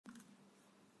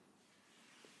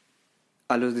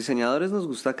A los diseñadores nos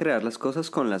gusta crear las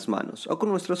cosas con las manos o con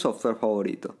nuestro software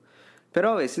favorito.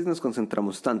 Pero a veces nos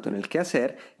concentramos tanto en el qué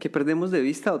hacer que perdemos de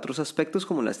vista otros aspectos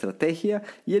como la estrategia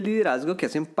y el liderazgo que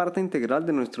hacen parte integral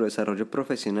de nuestro desarrollo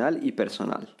profesional y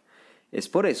personal. Es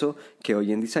por eso que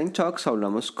hoy en Design Talks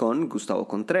hablamos con Gustavo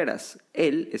Contreras.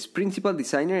 Él es Principal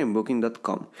Designer en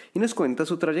Booking.com y nos cuenta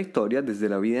su trayectoria desde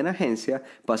la vida en agencia,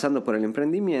 pasando por el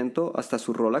emprendimiento hasta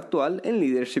su rol actual en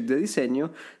leadership de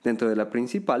diseño dentro de la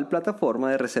principal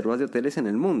plataforma de reservas de hoteles en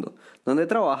el mundo, donde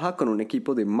trabaja con un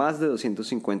equipo de más de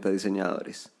 250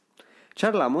 diseñadores.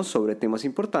 Charlamos sobre temas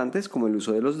importantes como el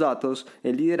uso de los datos,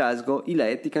 el liderazgo y la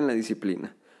ética en la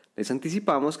disciplina. Les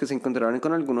anticipamos que se encontrarán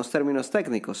con algunos términos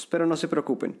técnicos, pero no se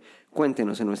preocupen.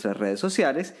 Cuéntenos en nuestras redes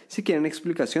sociales si quieren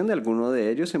explicación de alguno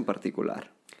de ellos en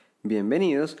particular.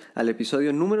 Bienvenidos al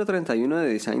episodio número 31 de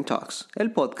Design Talks,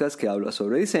 el podcast que habla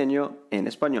sobre diseño en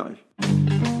español.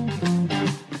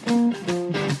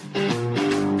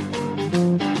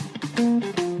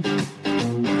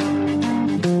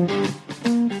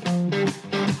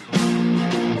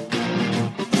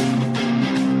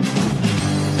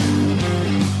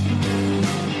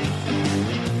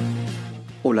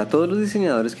 Hola a todos los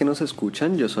diseñadores que nos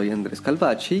escuchan, yo soy Andrés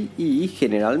Calvachi y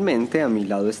generalmente a mi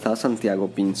lado está Santiago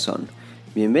Pinzón.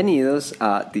 Bienvenidos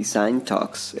a Design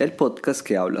Talks, el podcast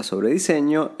que habla sobre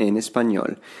diseño en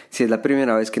español. Si es la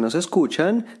primera vez que nos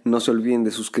escuchan, no se olviden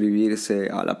de suscribirse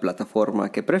a la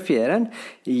plataforma que prefieran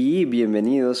y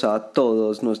bienvenidos a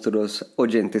todos nuestros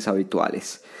oyentes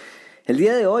habituales. El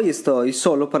día de hoy estoy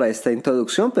solo para esta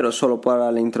introducción, pero solo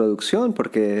para la introducción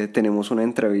porque tenemos una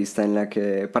entrevista en la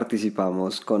que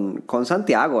participamos con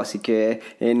Santiago, así que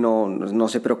no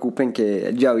se preocupen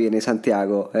que ya viene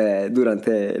Santiago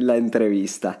durante la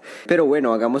entrevista. Pero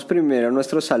bueno, hagamos primero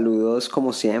nuestros saludos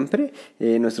como siempre.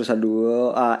 Nuestro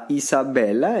saludo a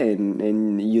Isabela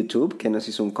en YouTube, que nos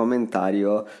hizo un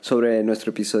comentario sobre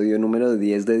nuestro episodio número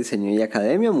 10 de Diseño y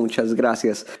Academia. Muchas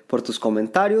gracias por tus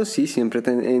comentarios y siempre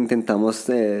intentamos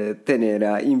tener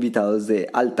a invitados de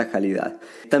alta calidad.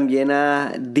 También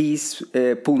a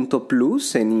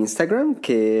dis.plus en Instagram,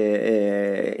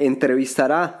 que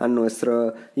entrevistará a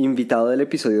nuestro invitado del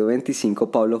episodio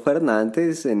 25, Pablo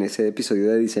Fernández, en ese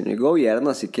episodio de Diseño y Gobierno,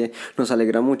 así que nos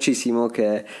alegra muchísimo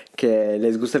que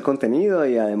les guste el contenido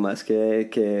y además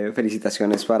que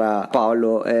felicitaciones para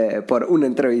Pablo por una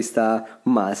entrevista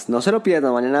más. No se lo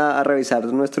pierdan, vayan a revisar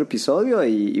nuestro episodio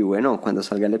y bueno, cuando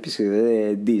salga el episodio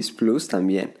de Dis Plus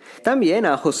también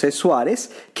a José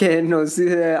Suárez, que nos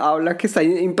habla que está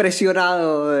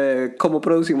impresionado de cómo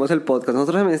producimos el podcast.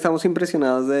 Nosotros también estamos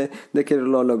impresionados de que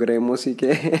lo logremos y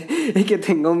que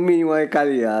tenga un mínimo de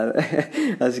calidad.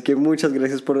 Así que muchas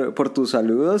gracias por tus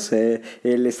saludos.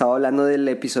 Él estaba hablando del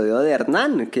episodio de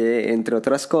Hernán, que entre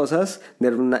otras cosas, de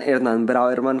Hernán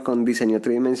Braverman con diseño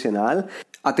tridimensional,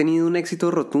 ha tenido un éxito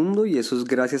rotundo y eso es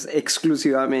gracias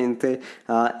exclusivamente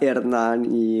a Hernán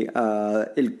y a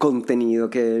el contenido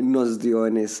que nos dio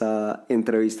en esa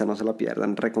entrevista. No se la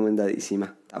pierdan,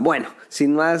 recomendadísima. Bueno,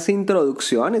 sin más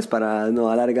introducciones para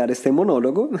no alargar este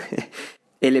monólogo,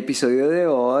 el episodio de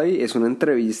hoy es una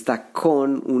entrevista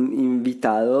con un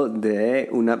invitado de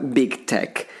una Big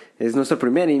Tech. Es nuestro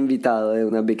primer invitado de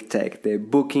una Big Tech, de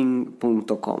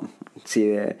Booking.com.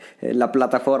 Sí, la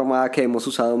plataforma que hemos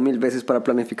usado 1000 veces para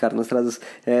planificar nuestras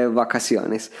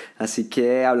vacaciones. Así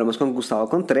que hablamos con Gustavo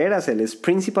Contreras, él es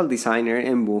Principal Designer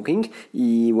en Booking.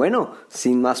 Y bueno,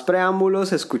 sin más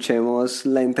preámbulos, escuchemos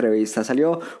la entrevista.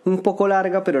 Salió un poco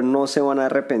larga, pero no se van a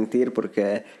arrepentir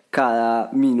porque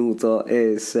cada minuto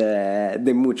es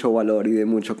de mucho valor y de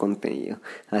mucho contenido.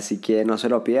 Así que no se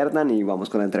lo pierdan y vamos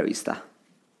con la entrevista.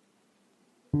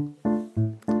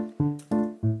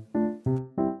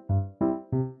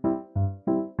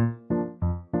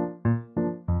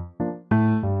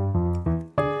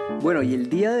 Bueno, y el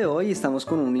día de hoy estamos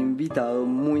con un invitado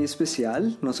muy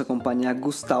especial. Nos acompaña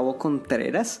Gustavo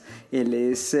Contreras. Él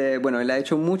él ha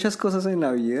hecho muchas cosas en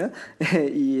la vida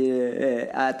y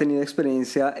ha tenido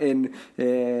experiencia en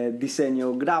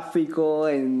diseño gráfico,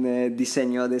 en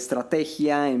diseño de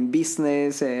estrategia, en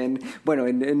business, en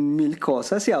 1000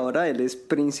 cosas. Y ahora él es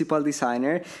Principal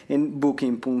Designer en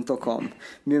Booking.com.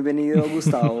 Bienvenido,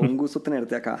 Gustavo. Un gusto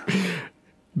tenerte acá.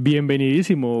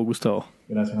 Bienvenidísimo, Gustavo.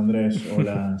 Gracias, Andrés.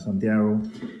 Hola, Santiago.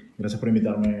 Gracias por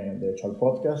invitarme, de hecho, al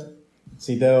podcast.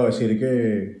 Sí te debo decir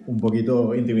que un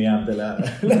poquito intimidante la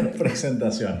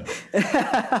presentación.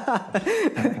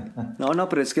 No,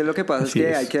 pero es que lo que pasa es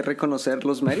que hay que reconocer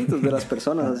los méritos de las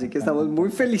personas, así que estamos muy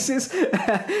felices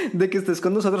de que estés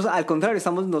con nosotros. Al contrario,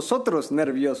 estamos nosotros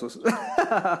nerviosos.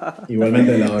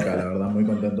 Igualmente de lado acá, la verdad, muy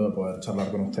contento de poder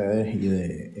charlar con ustedes y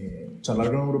de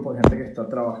charlar con un grupo de gente que está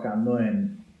trabajando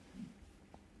en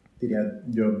diría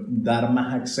yo, dar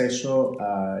más acceso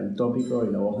al tópico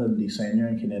y la voz del diseño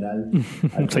en general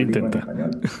al público en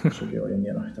español. Eso que hoy en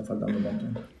día nos está faltando un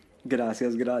montón.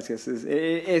 Gracias.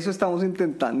 Eso estamos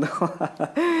intentando.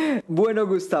 Bueno,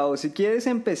 Gustavo, si quieres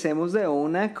empecemos de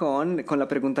una con la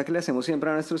pregunta que le hacemos siempre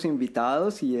a nuestros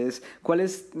invitados, y es, ¿cuál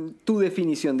es tu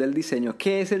definición del diseño?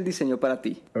 ¿Qué es el diseño para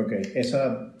ti? Ok,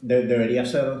 esa debería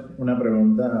ser una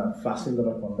pregunta fácil de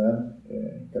responder.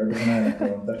 Creo que es una de las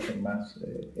preguntas que más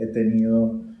he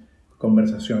tenido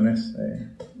conversaciones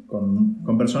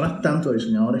con personas, tanto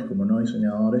diseñadores como no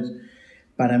diseñadores.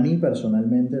 Para mí,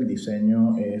 personalmente, el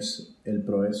diseño es el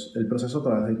proceso a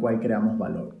través del cual creamos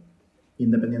valor.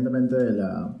 Independientemente de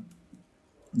la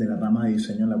rama de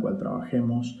diseño en la cual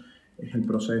trabajemos, es el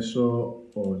proceso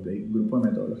o el grupo de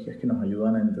metodologías que nos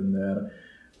ayudan a entender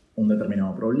un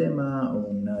determinado problema o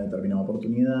una determinada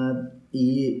oportunidad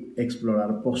y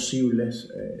explorar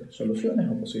posibles soluciones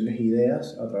o posibles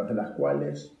ideas a través de las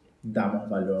cuales damos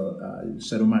valor al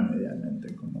ser humano,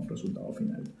 idealmente, como resultado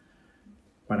final.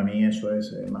 Para mí eso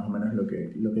es más o menos lo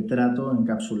que trato de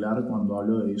encapsular cuando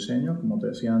hablo de diseño, como te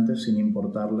decía antes, sin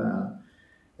importar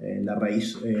la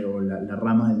raíz o la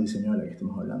rama del diseño de la que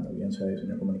estemos hablando, bien sea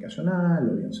diseño comunicacional,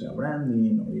 o bien sea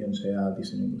branding, o bien sea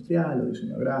diseño industrial, o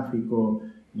diseño gráfico,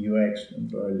 UX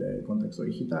dentro del contexto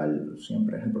digital.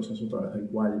 Siempre es el proceso a través del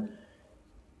cual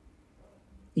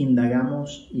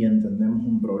indagamos y entendemos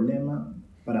un problema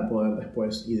para poder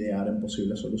después idear en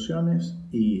posibles soluciones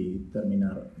y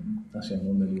terminar haciendo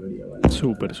un delivery de valor.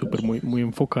 Súper, muy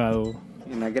enfocado.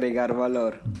 En agregar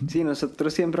valor. Sí,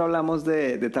 nosotros siempre hablamos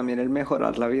de también el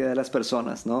mejorar la vida de las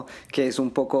personas, ¿no? Que es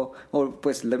un poco, o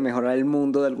pues mejorar el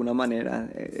mundo de alguna manera.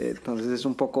 Entonces es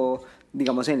un poco,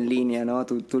 digamos, en línea, ¿no?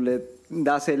 Tú le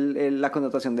das la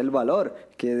connotación del valor,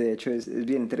 que de hecho es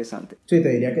bien interesante. Sí, te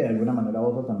diría que de alguna manera u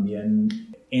otra también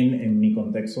en mi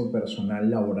contexto personal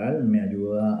laboral me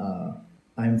ayuda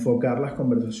a enfocar las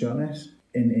conversaciones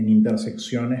en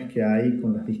intersecciones que hay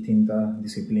con las distintas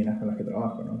disciplinas con las que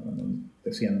trabajo, ¿no? Cuando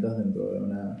te sientas dentro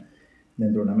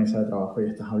de una mesa de trabajo y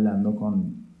estás hablando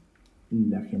con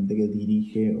la gente que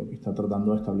dirige o que está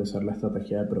tratando de establecer la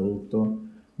estrategia de producto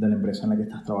de la empresa en la que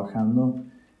estás trabajando,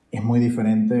 es muy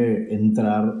diferente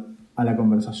entrar a la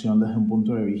conversación desde un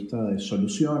punto de vista de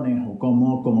soluciones o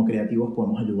cómo como creativos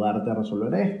podemos ayudarte a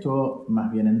resolver esto,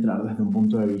 más bien entrar desde un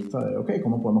punto de vista de, ok,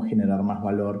 cómo podemos generar más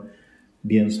valor,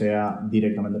 bien sea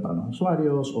directamente para los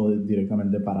usuarios o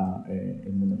directamente para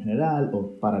el mundo en general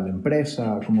o para la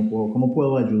empresa, cómo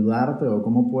puedo ayudarte o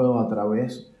cómo puedo a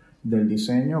través del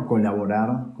diseño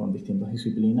colaborar con distintas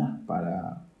disciplinas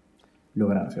para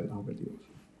lograr ciertos objetivos.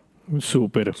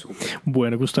 Súper.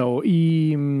 Bueno, Gustavo,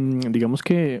 y digamos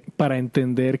que para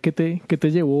entender qué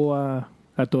te llevó a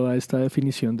toda esta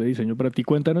definición de diseño para ti,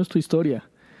 cuéntanos tu historia,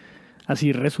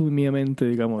 así resumidamente,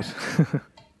 digamos.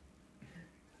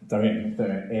 Está bien.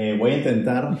 Voy a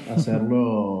intentar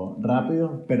hacerlo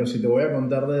rápido, pero si te voy a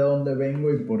contar de dónde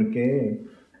vengo y por qué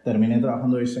terminé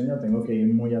trabajando diseño, tengo que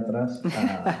ir muy atrás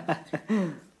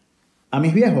a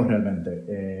mis viejos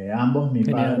realmente. Ambos, mi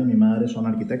padre y mi madre, son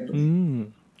arquitectos.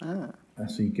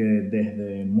 Así que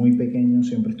desde muy pequeño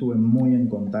siempre estuve muy en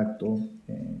contacto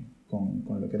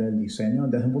con lo que era el diseño,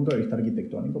 desde un punto de vista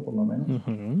arquitectónico por lo menos.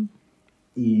 Uh-huh.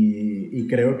 Y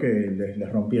creo que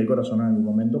les rompí el corazón en algún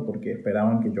momento porque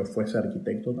esperaban que yo fuese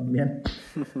arquitecto también.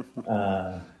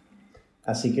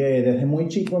 Así que desde muy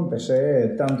chico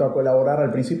empecé tanto a colaborar,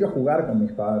 al principio a jugar con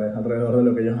mis padres alrededor de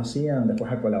lo que ellos hacían,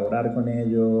 después a colaborar con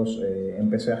ellos,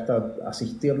 empecé hasta a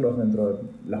asistirlos dentro de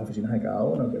las oficinas de cada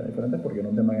uno, que eran diferentes porque era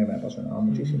un tema que me apasionaba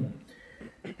muchísimo.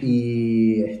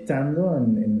 Y estando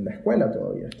en la escuela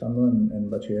todavía, estando en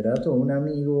bachillerato, un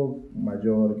amigo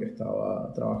mayor que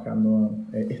estaba trabajando,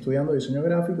 estudiando diseño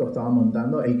gráfico, estaba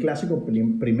montando el clásico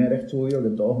primer estudio que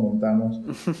todos montamos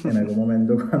en algún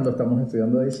momento cuando estamos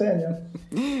estudiando diseño.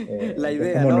 La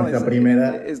idea, como ¿no? Nuestra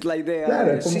primera... Es la idea.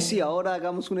 Claro, es como... Sí, ahora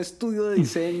hagamos un estudio de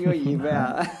diseño y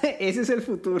vea, ese es el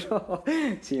futuro.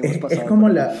 Sí, es como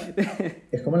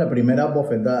la primera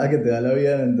bofetada que te da la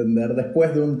vida en entender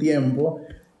después de un tiempo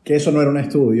que eso no era un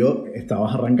estudio,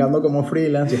 estabas arrancando como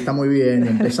freelance y está muy bien, y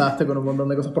empezaste con un montón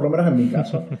de cosas, por lo menos en mi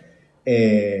caso.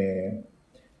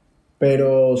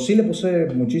 Pero sí le puse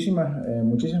muchísimas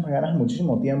ganas,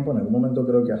 muchísimo tiempo. En algún momento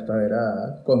creo que hasta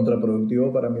era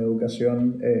contraproductivo para mi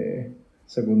educación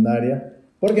secundaria,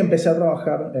 porque empecé a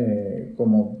trabajar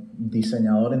como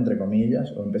diseñador, entre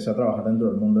comillas, o empecé a trabajar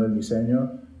dentro del mundo del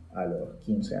diseño a los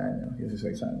 15 años,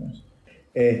 16 años.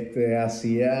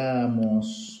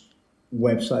 Hacíamos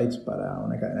websites para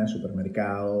una cadena de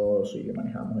supermercados y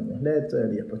manejamos el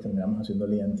newsletter, y después terminamos haciendo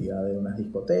la identidad de unas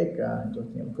discotecas.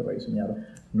 Entonces teníamos que rediseñar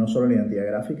no solo la identidad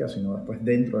gráfica, sino después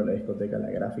dentro de la discoteca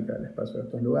la gráfica del espacio de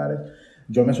estos lugares.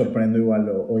 Yo me sorprendo igual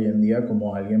hoy en día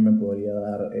como alguien me podría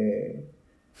dar el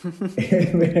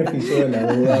beneficio de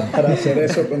la duda para hacer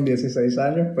eso con 16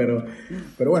 años, pero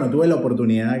bueno, tuve la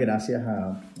oportunidad gracias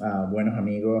a buenos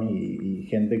amigos y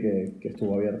gente que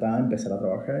estuvo abierta a empezar a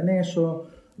trabajar en eso.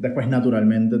 Después,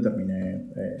 naturalmente, terminé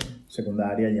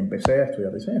secundaria y empecé a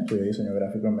estudiar diseño. Estudié diseño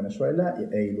gráfico en Venezuela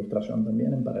e ilustración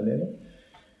también en paralelo.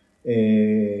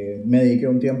 Me dediqué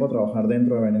un tiempo a trabajar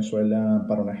dentro de Venezuela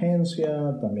para una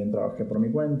agencia. También trabajé por mi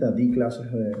cuenta. Di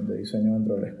clases de diseño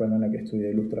dentro de la escuela en la que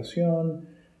estudié ilustración.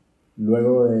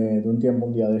 Luego de un tiempo,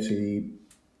 un día decidí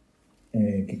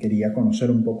que quería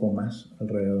conocer un poco más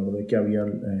alrededor de qué había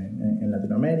en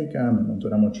Latinoamérica. Me monté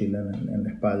una mochila en la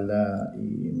espalda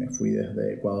y me fui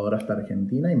desde Ecuador hasta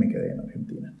Argentina y me quedé en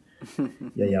Argentina.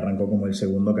 Y ahí arrancó como el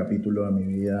segundo capítulo de mi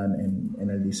vida en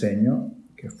el diseño,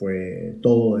 que fue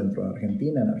todo dentro de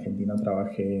Argentina. En Argentina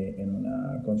trabajé en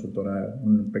una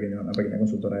pequeña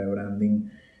consultora de branding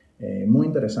muy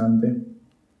interesante.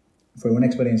 Fue una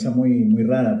experiencia muy, muy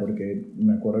rara porque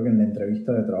me acuerdo que en la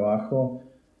entrevista de trabajo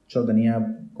yo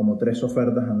tenía como 3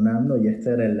 ofertas andando y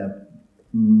esta era la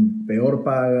peor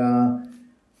paga,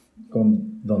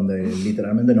 donde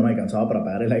literalmente no me alcanzaba para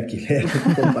pagar el alquiler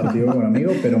compartido con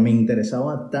amigos, pero me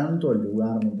interesaba tanto el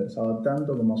lugar, me interesaba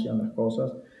tanto cómo hacían las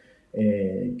cosas,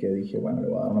 que dije, bueno, le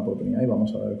voy a dar una oportunidad y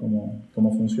vamos a ver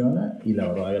cómo funciona. Y la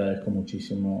verdad agradezco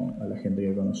muchísimo a la gente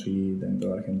que conocí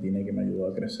dentro de Argentina y que me ayudó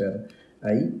a crecer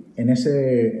ahí. En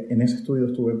ese estudio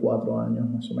estuve 4 años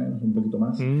más o menos, un poquito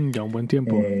más. Ya un buen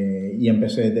tiempo. Y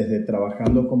empecé desde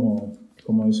trabajando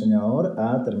como diseñador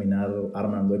a terminar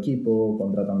armando equipo,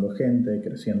 contratando gente,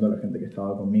 creciendo la gente que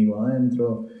estaba conmigo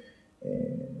adentro.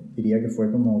 Diría que fue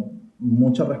como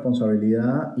mucha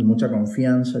responsabilidad y mucha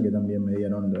confianza que también me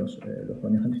dieron los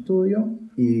dueños del estudio.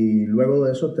 Y luego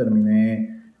de eso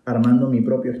terminé armando mi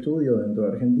propio estudio dentro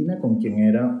de Argentina con quien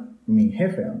era mi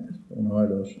jefe antes, uno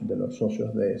de los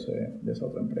socios de esa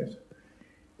otra empresa.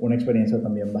 Una experiencia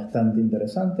también bastante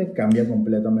interesante, cambia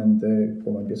completamente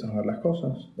cómo empiezas a ver las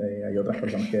cosas. Hay otras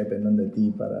personas que dependen de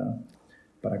ti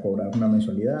para cobrar una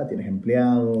mensualidad, tienes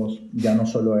empleados, ya no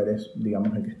solo eres,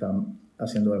 digamos, el que está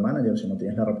haciendo de manager, sino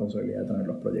tienes la responsabilidad de tener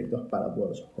los proyectos para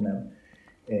poder sostener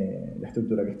la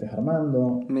estructura que estés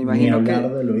armando. Me imagino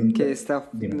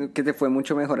que te fue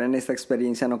mucho mejor en esta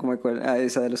experiencia, no como a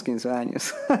esa de los 15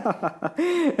 años.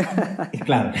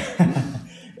 Claro,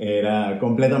 era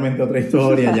completamente otra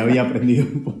historia, ya había aprendido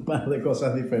un par de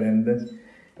cosas diferentes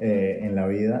en la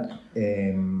vida,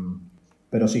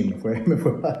 pero sí, me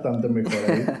fue bastante mejor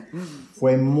ahí.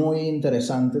 Fue muy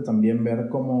interesante también ver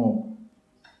cómo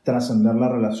trascender la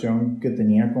relación que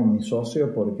tenía con mi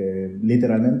socio, porque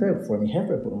literalmente fue mi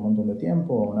jefe por un montón de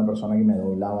tiempo, una persona que me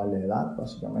doblaba la edad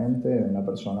básicamente, una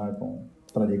persona con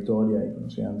trayectoria y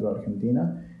conocida dentro de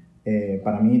Argentina.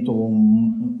 Para mí tuvo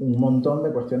un montón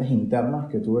de cuestiones internas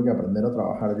que tuve que aprender a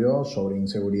trabajar yo, sobre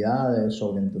inseguridades,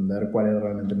 sobre entender cuál era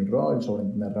realmente mi rol, sobre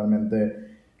entender realmente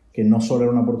que no solo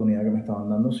era una oportunidad que me estaban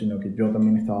dando, sino que yo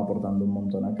también estaba aportando un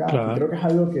montón acá. Claro. Y creo que es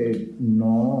algo que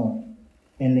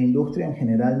en la industria en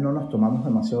general no nos tomamos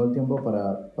demasiado el tiempo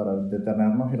para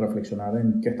detenernos y reflexionar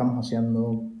en qué estamos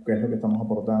haciendo, qué es lo que estamos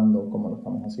aportando, cómo lo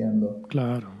estamos haciendo.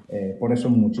 Claro. Por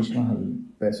eso muchísimas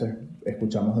veces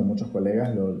escuchamos de muchos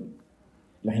colegas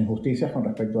las injusticias con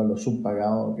respecto a lo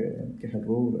subpagado que es el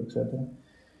rubro, etc.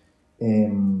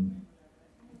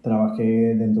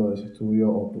 Trabajé dentro de ese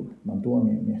estudio,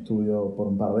 mantuve mi estudio por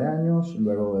un par de años.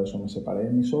 Luego de eso me separé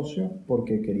de mi socio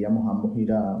porque queríamos ambos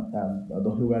ir a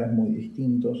 2 lugares muy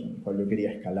distintos, en los cuales yo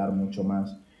quería escalar mucho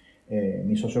más.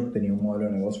 Mi socio tenía un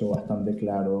modelo de negocio bastante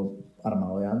claro,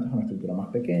 armado de antes, una estructura más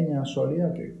pequeña,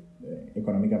 sólida, que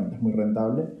económicamente es muy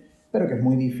rentable, pero que es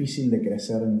muy difícil de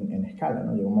crecer en escala,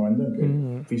 ¿no? Llega un momento en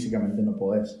que físicamente no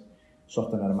podés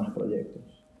sostener más proyectos.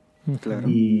 Claro.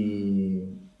 Y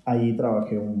ahí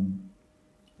trabajé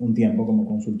un tiempo como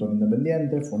consultor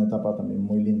independiente. Fue una etapa también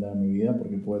muy linda de mi vida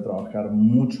porque pude trabajar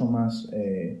mucho más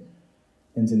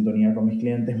en sintonía con mis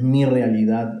clientes. Mi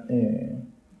realidad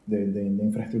de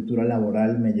infraestructura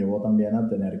laboral me llevó también a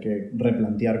tener que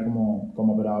replantear cómo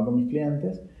operaba con mis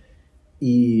clientes.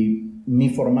 Y mi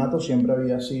formato siempre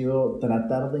había sido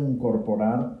tratar de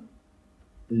incorporar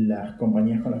las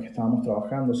compañías con las que estábamos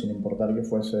trabajando, sin importar que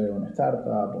fuese una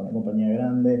startup o una compañía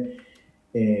grande,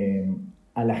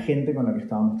 a la gente con la que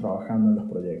estábamos trabajando en los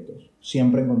proyectos.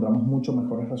 Siempre encontramos mucho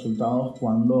mejores resultados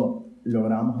cuando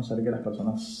logramos hacer que las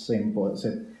personas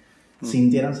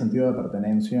sintieran sentido de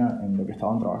pertenencia en lo que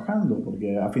estaban trabajando,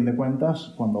 porque a fin de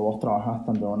cuentas, cuando vos trabajas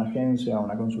tanto en una agencia,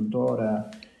 una consultora,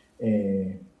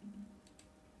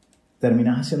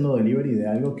 terminás haciendo delivery de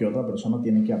algo que otra persona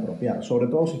tiene que apropiar, sobre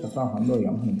todo si estás trabajando,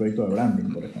 digamos, en un proyecto de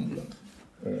branding, por ejemplo.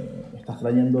 Estás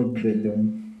trayendo de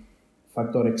un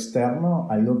factor externo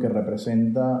algo que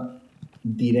representa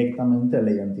directamente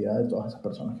la identidad de todas esas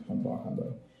personas que están trabajando ahí.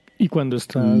 Y cuando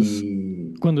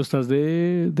estás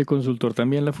de consultor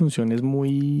también la función es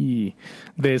muy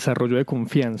de desarrollo de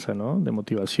confianza, ¿no? De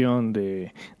motivación,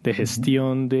 de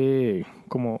gestión, de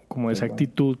como esa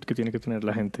actitud que tiene que tener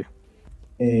la gente.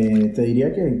 Te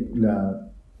diría que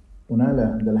una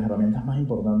de las herramientas más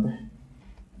importantes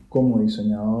como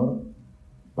diseñador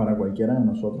para cualquiera de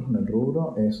nosotros en el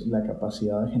rubro es la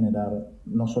capacidad de generar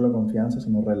no solo confianza,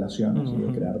 sino relaciones y de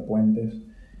crear puentes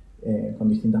con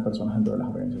distintas personas dentro de las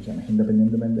organizaciones,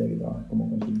 independientemente de que trabajes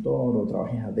como consultor o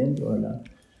trabajes adentro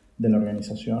de la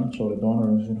organización, sobre todo en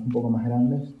organizaciones un poco más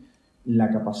grandes,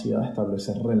 la capacidad de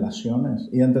establecer relaciones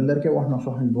y de entender que vos no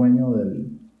sos el dueño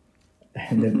del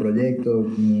proyecto,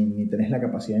 ni tenés la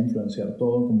capacidad de influenciar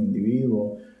todo como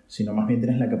individuo, sino más bien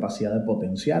tenés la capacidad de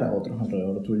potenciar a otros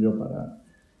alrededor tuyo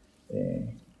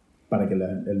para que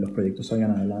los proyectos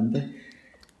salgan adelante,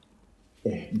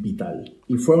 es vital.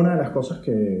 Y fue una de las cosas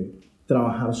que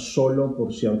trabajar solo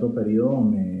por cierto periodo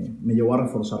me llevó a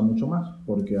reforzar mucho más,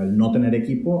 porque al no tener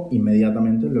equipo,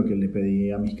 inmediatamente lo que le pedí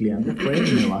a mis clientes fue: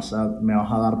 me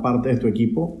vas a dar parte de tu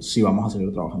equipo si vamos a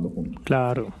seguir trabajando juntos.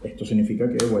 Claro. Esto significa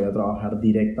que voy a trabajar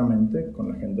directamente con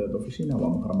la gente de tu oficina,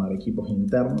 vamos a armar equipos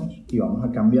internos y vamos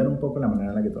a cambiar un poco la manera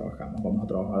en la que trabajamos. Vamos a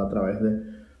trabajar a través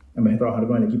en vez de trabajar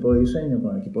con el equipo de diseño,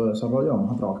 con el equipo de desarrollo,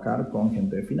 vamos a trabajar con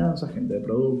gente de finanzas, gente de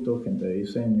productos, gente de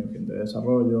diseño, gente de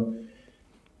desarrollo,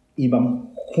 y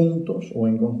vamos juntos o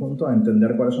en conjunto a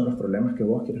entender cuáles son los problemas que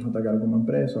vos quieres atacar como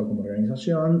empresa o como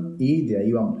organización, y de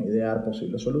ahí vamos a idear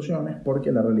posibles soluciones,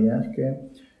 porque la realidad es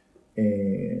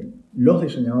que los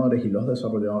diseñadores y los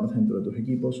desarrolladores dentro de tus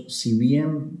equipos, si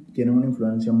bien tienen una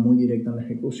influencia muy directa en la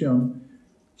ejecución,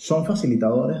 son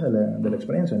facilitadores de la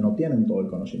experiencia, no tienen todo el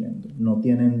conocimiento, no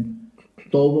tienen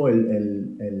todo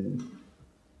el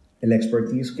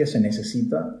expertise que se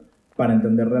necesita para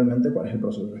entender realmente cuál es el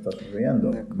proceso que está sucediendo.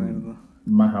 De acuerdo.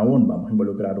 Más aún, vamos a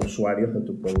involucrar usuarios de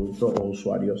tu producto o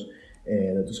usuarios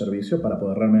de tu servicio para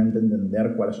poder realmente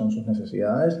entender cuáles son sus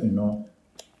necesidades y no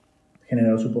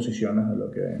generar suposiciones de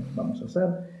lo que vamos a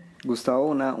hacer. Gustavo,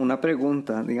 una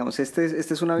pregunta. Digamos, esta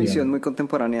es una visión muy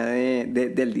contemporánea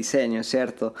del diseño,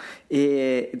 ¿cierto?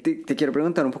 Te quiero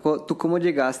preguntar un poco, ¿tú cómo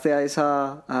llegaste a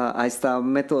esta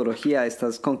metodología, a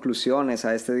estas conclusiones,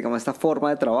 a esta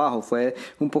forma de trabajo? ¿Fue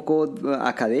un poco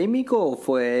académico o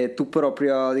fue tu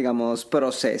propio, digamos,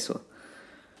 proceso?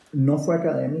 No fue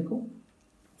académico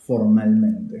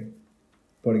formalmente,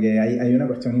 porque hay una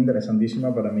cuestión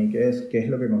interesantísima para mí que es qué es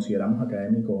lo que consideramos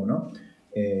académico o no.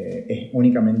 Es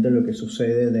únicamente lo que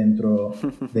sucede dentro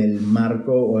del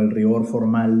marco o el rigor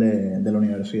formal de la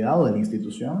universidad o de la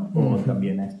institución, o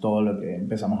también es todo lo que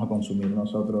empezamos a consumir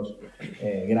nosotros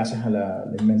gracias a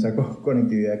la inmensa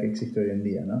conectividad que existe hoy en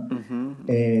día, ¿no?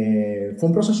 Fue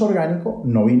un proceso orgánico,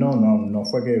 no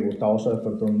fue que Gustavo se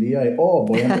despertó un día y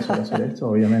voy a empezar a hacer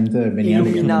esto. Obviamente venía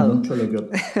leyendo mucho lo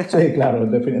que sí, claro,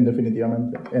 en definitiva,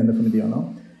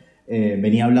 ¿no?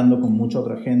 Venía hablando con mucha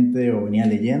otra gente o venía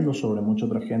leyendo sobre mucha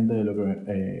otra gente de lo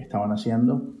que estaban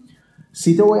haciendo.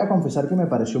 Sí te voy a confesar que me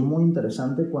pareció muy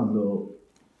interesante cuando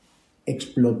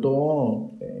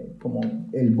explotó como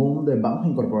el boom de vamos a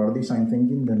incorporar design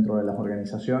thinking dentro de las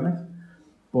organizaciones,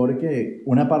 porque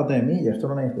una parte de mí, y esto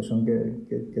era una discusión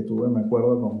que tuve, me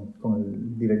acuerdo, con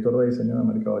el director de diseño de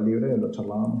Mercado Libre, lo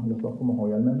charlábamos los dos como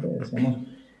jovialmente, decíamos: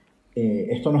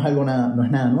 esto no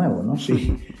es nada nuevo, ¿no?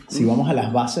 Si vamos a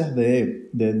las bases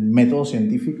del método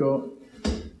científico,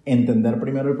 entender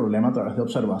primero el problema a través de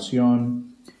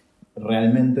observación,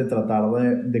 realmente tratar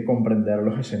de comprender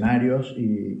los escenarios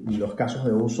y los casos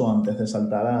de uso antes de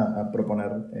saltar a proponer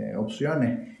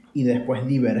opciones, y después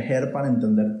diverger para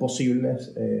entender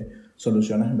posibles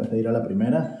soluciones en vez de ir a la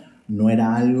primera, no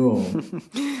era algo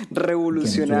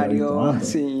revolucionario,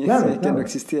 claro. Que no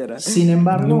existiera. Sin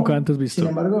embargo, nunca antes visto. Sin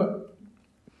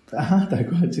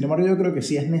embargo, yo creo que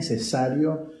sí es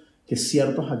necesario que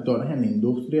ciertos actores en la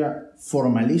industria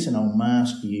formalicen aún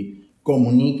más y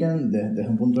comuniquen desde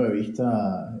un punto de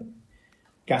vista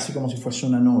casi como si fuese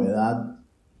una novedad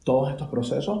todos estos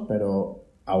procesos, pero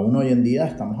aún hoy en día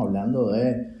estamos hablando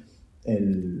de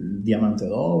el diamante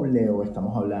doble, o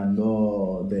estamos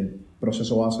hablando del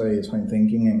proceso base de design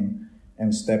thinking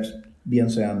en steps bien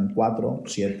sean 4,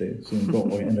 7, 5,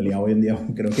 en realidad hoy en día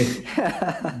creo que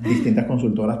distintas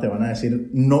consultoras te van a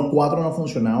decir, no, 4 no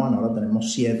funcionaban, ahora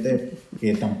tenemos 7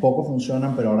 que tampoco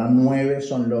funcionan, pero ahora 9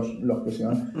 son los que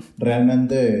funcionan.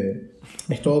 Realmente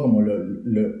es todo como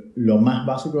lo más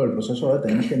básico del proceso de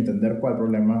tener que entender cuál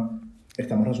problema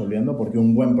estamos resolviendo, porque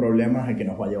un buen problema es el que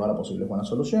nos va a llevar a posibles buenas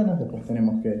soluciones. Después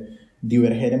tenemos que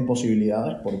diverger en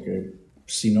posibilidades, porque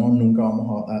si no, nunca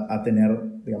vamos a tener,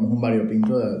 digamos, un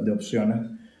variopinto de opciones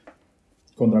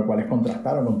contra cuáles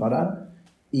contrastar o comparar.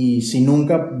 Y si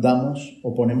nunca damos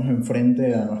o ponemos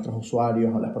enfrente a nuestros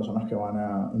usuarios, a las personas que van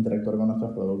a interactuar con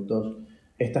nuestros productos,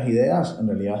 estas ideas, en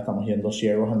realidad estamos yendo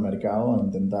ciegos al mercado a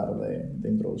intentar de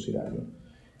introducir algo.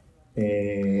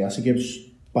 Así que,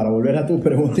 para volver a tu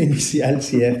pregunta inicial,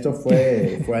 si esto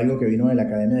fue algo que vino de la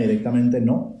academia directamente,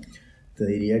 no. Te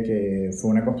diría que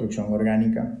fue una construcción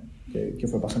orgánica que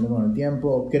fue pasando con el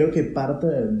tiempo. Creo que parte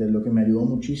de lo que me ayudó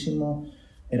muchísimo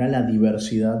era la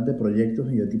diversidad de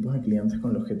proyectos y de tipos de clientes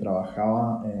con los que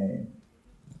trabajaba,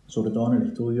 sobre todo en el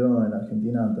estudio en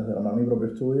Argentina, antes de armar mi propio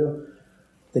estudio.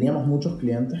 Teníamos muchos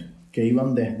clientes que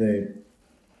iban desde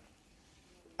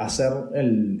hacer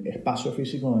el espacio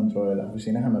físico dentro de las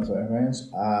oficinas de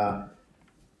Mercedes-Benz a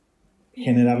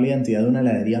generar la identidad de una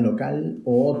heladería local,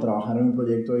 o trabajar en un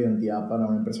proyecto de identidad para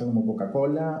una empresa como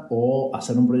Coca-Cola, o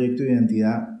hacer un proyecto de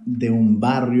identidad de un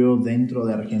barrio dentro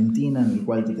de Argentina en el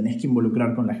cual te tenés que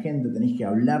involucrar con la gente, tenés que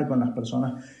hablar con las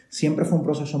personas. Siempre fue un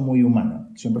proceso muy humano,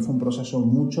 siempre fue un proceso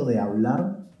mucho de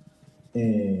hablar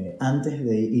antes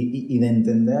de y de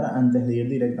entender antes de ir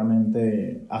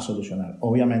directamente a solucionar.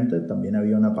 Obviamente también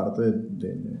había una parte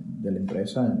de la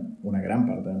empresa, una gran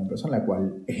parte de la empresa, en la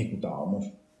cual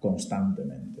ejecutábamos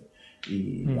constantemente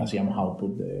y hacíamos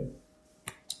output de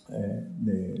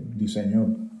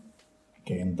diseño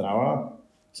que entraba,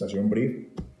 se hacía un brief,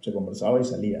 se conversaba y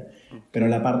salía. Pero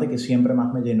la parte que siempre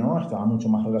más me llenó estaba mucho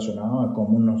más relacionada a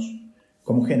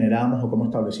cómo generábamos o cómo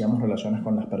establecíamos relaciones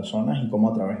con las personas y cómo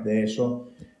a través de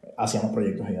eso hacíamos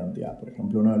proyectos de identidad. Por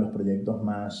ejemplo, uno de los proyectos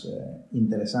más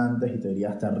interesantes y te diría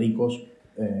hasta ricos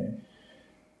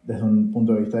desde un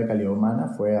punto de vista de calidad humana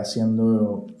fue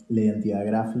haciendo la identidad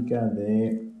gráfica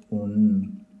de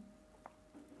un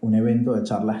evento de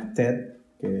charlas TED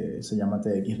que se llama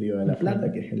TEDx Río de la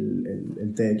Plata, que es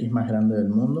el TEDx más grande del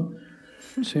mundo.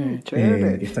 Sí,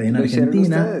 chévere. Que está ahí en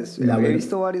Argentina. He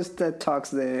visto varios TED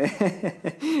Talks de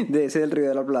ese del Río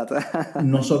de la Plata.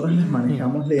 Nosotros les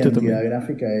manejamos la identidad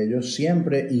gráfica a ellos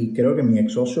siempre, y creo que mi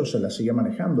ex socio se la sigue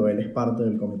manejando. Él es parte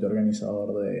del comité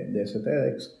organizador de ese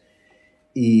TEDx.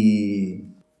 Y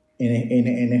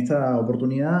en esta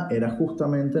oportunidad era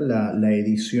justamente la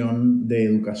edición de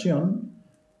educación,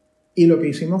 y lo que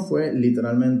hicimos fue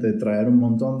literalmente traer un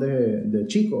montón de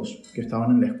chicos que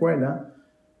estaban en la escuela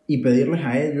y pedirles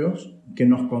a ellos que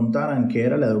nos contaran qué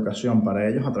era la educación para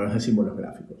ellos a través de símbolos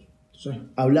gráficos. Entonces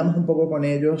hablamos un poco con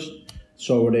ellos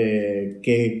sobre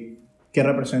qué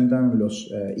representan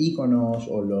los iconos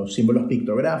o los símbolos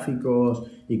pictográficos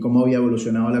y cómo había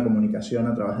evolucionado la comunicación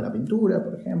a través de la pintura,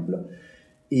 por ejemplo.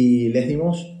 Y les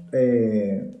dimos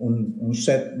un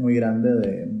set muy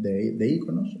grande de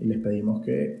iconos y les pedimos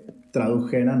que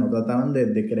tradujeran o trataran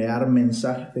de crear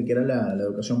mensajes de qué era la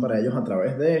educación para ellos a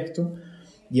través de esto.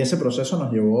 Y ese proceso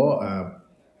nos llevó a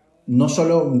no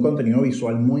solo un contenido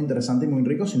visual muy interesante y muy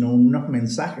rico, sino unos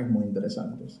mensajes muy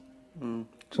interesantes.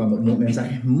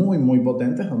 Mensajes muy, muy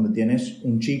potentes, donde tienes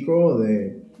un chico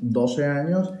de 12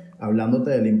 años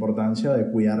hablándote de la importancia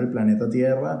de cuidar el planeta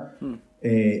Tierra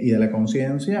y de la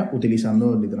conciencia,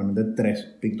 utilizando literalmente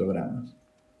 3 pictogramas.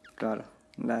 Claro.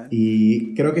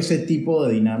 Y creo que ese tipo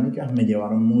de dinámicas me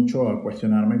llevaron mucho a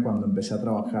cuestionarme cuando empecé a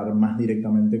trabajar más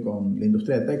directamente con la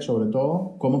industria de tech, sobre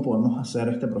todo, cómo podemos hacer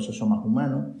este proceso más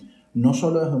humano, no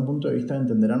solo desde un punto de vista de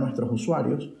entender a nuestros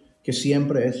usuarios, que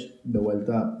siempre es de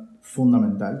vuelta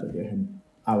fundamental, que es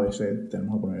ABC,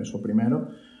 tenemos que poner eso primero,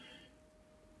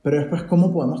 pero después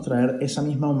cómo podemos traer esa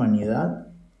misma humanidad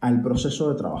al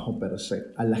proceso de trabajo per se,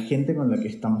 a la gente con la que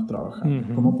estamos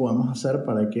trabajando. ¿Cómo podemos hacer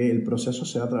para que el proceso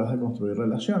sea a través de construir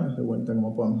relaciones? De vuelta,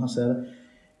 ¿cómo podemos hacer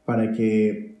para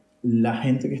que la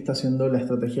gente que está haciendo la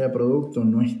estrategia de producto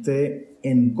no esté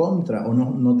en contra o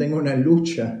no tenga una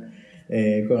lucha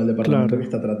con el departamento que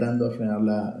está tratando de frenar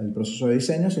el proceso de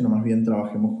diseño, sino más bien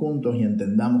trabajemos juntos y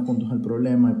entendamos juntos el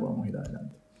problema y podamos ir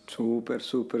adelante? Súper.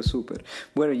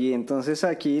 Bueno, y entonces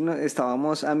aquí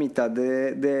estábamos a mitad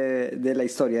de la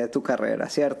historia de tu carrera,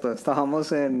 ¿cierto?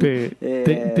 Estábamos en...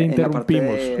 Te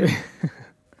interrumpimos.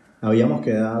 Habíamos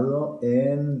quedado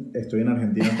estoy en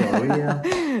Argentina todavía.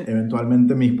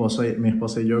 Eventualmente mi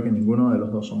esposa y yo, que ninguno de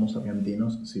los dos somos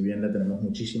argentinos, si bien le tenemos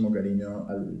muchísimo cariño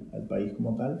al país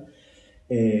como tal,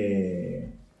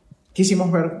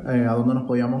 quisimos ver a dónde nos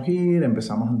podíamos ir,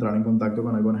 empezamos a entrar en contacto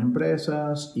con algunas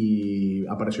empresas y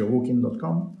apareció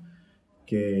Booking.com,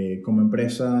 que como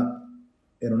empresa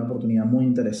era una oportunidad muy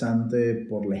interesante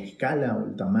por la escala o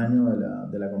el tamaño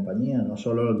de la compañía, no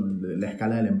solo la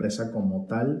escala de la empresa como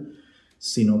tal,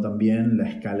 sino también la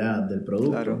escala del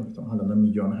producto. Claro. Estamos hablando de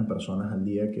millones de personas al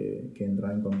día que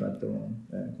entran en contacto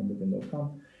con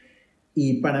Booking.com.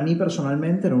 Y para mí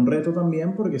personalmente era un reto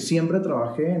también porque siempre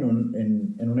trabajé en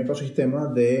un ecosistema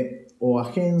de o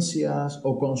agencias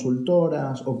o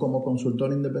consultoras o como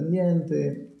consultor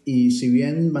independiente, y si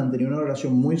bien mantenía una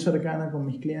relación muy cercana con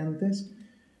mis clientes,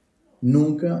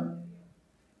 nunca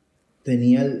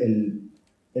tenía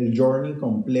el journey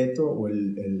completo o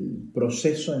el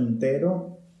proceso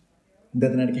entero de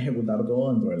tener que ejecutar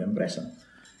todo dentro de la empresa.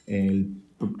 El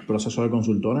proceso de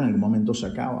consultor en algún momento se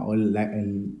acaba, o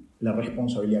la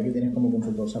responsabilidad que tienes como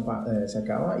consultor se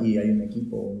acaba, y hay un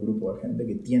equipo, un grupo de gente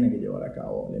que tiene que llevar a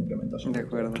cabo la implementación. De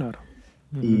acuerdo. Claro.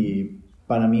 Y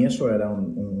para mí eso era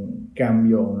un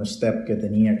cambio, un step que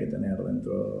tenía que tener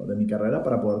dentro de mi carrera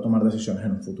para poder tomar decisiones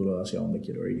en un futuro de hacia dónde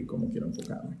quiero ir y cómo quiero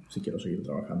enfocarme. Si quiero seguir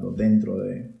trabajando dentro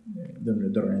de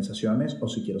organizaciones o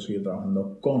si quiero seguir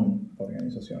trabajando con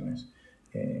organizaciones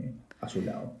a su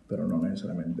lado, pero no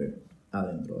necesariamente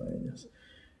adentro de ellas.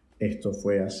 Esto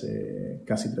fue hace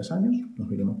casi 3 años, nos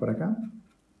vinimos para acá,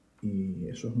 y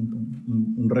eso es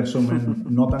un resumen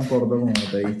no tan corto como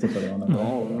te diste, perdón.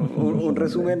 No, un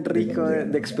resumen rico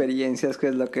de experiencias, que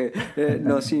es lo que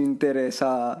nos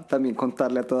interesa también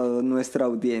contarle a toda nuestra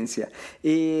audiencia.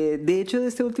 De hecho, de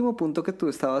este último punto que tú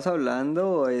estabas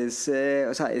hablando es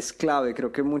clave.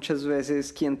 Creo que muchas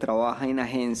veces quien trabaja en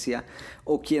agencia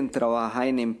o quien trabaja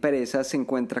en empresas se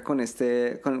encuentra con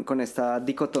esta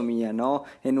dicotomía, ¿no?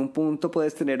 En un punto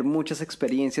puedes tener muchas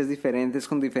experiencias diferentes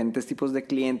con diferentes tipos de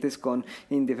clientes,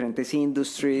 en diferentes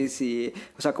industries, y,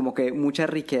 o sea, como que mucha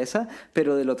riqueza,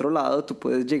 pero del otro lado tú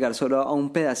puedes llegar solo a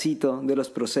un pedacito de los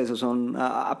procesos,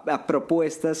 a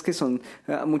propuestas que son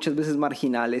muchas veces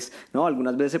marginales, ¿no?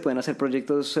 Algunas veces se pueden hacer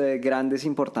proyectos grandes,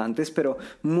 importantes, pero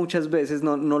muchas veces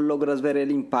no logras ver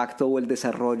el impacto o el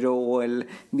desarrollo o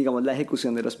digamos, la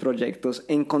ejecución de los proyectos,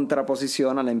 en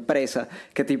contraposición a la empresa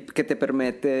que te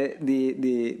permite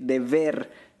de ver,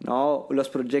 ¿no? Los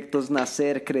proyectos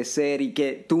nacer, crecer, y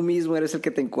que tú mismo eres el que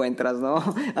te encuentras, ¿no?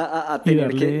 A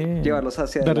tener que llevarlos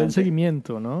hacia adelante. Darle el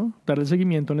seguimiento, ¿no? Darle el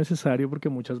seguimiento necesario, porque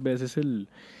muchas veces el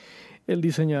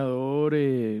diseñador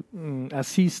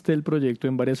asiste el proyecto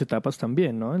en varias etapas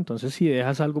también, ¿no? Entonces, si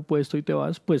dejas algo puesto y te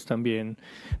vas, pues también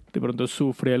de pronto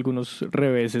sufre algunos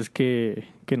reveses que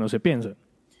no se piensan.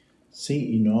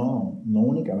 Sí, y no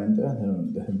únicamente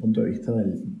desde el punto de vista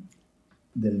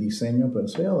del diseño per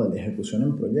se o de la ejecución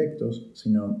en proyectos,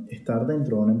 sino estar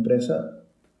dentro de una empresa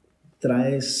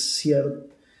trae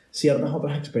ciertas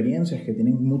otras experiencias que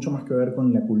tienen mucho más que ver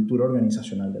con la cultura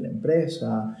organizacional de la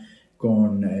empresa,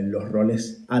 con los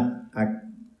roles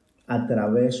a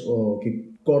través o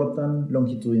que cortan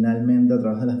longitudinalmente a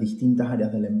través de las distintas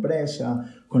áreas de la empresa,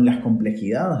 con las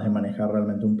complejidades de manejar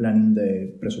realmente un planning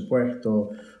de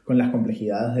presupuesto, con las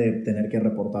complejidades de tener que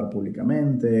reportar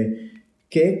públicamente,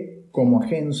 que como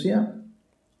agencia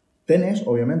tenés,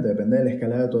 obviamente, depende de la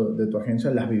escala de tu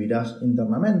agencia, las vivirás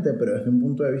internamente, pero desde un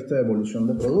punto de vista de evolución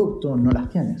de producto no las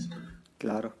tienes.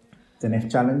 Claro. Tenés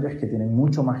challenges que tienen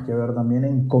mucho más que ver también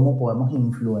en cómo podemos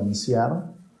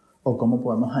influenciar o cómo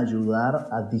podemos ayudar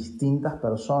a distintas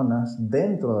personas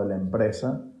dentro de la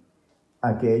empresa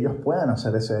a que ellos puedan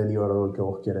hacer ese deliverable que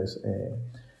vos quieres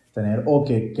tener o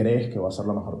que crees que va a ser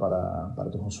lo mejor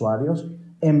para tus usuarios,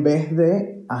 en vez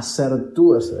de hacer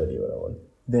tú ese deliverable.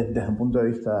 Desde un punto de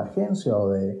vista de agencia o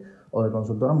de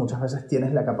consultora, muchas veces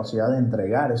tienes la capacidad de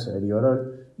entregar ese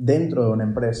deliverable dentro de una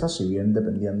empresa, si bien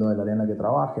dependiendo del área en la que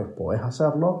trabajes, podés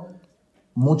hacerlo.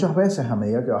 Muchas veces, a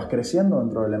medida que vas creciendo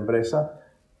dentro de la empresa,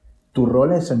 tu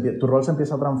rol se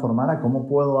empieza a transformar a cómo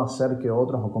puedo hacer que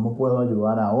otros o cómo puedo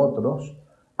ayudar a otros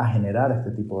a generar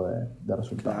este tipo de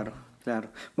resultados. Claro.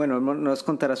 Bueno, nos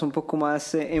contarás un poco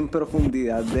más en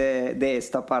profundidad de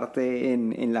esta parte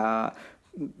en la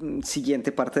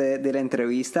siguiente parte de la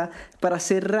entrevista. Para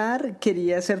cerrar,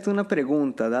 quería hacerte una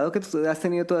pregunta. Dado que tú has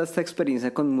tenido toda esta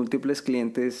experiencia con múltiples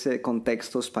clientes,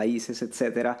 contextos, países,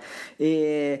 etcétera,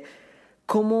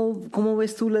 ¿cómo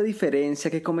ves tú la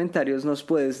diferencia? ¿Qué comentarios nos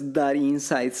puedes dar,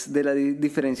 insights de la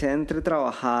diferencia entre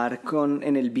trabajar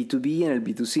en el B2B, en el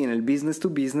B2C, en el business to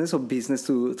business o business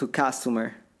to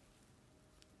customer?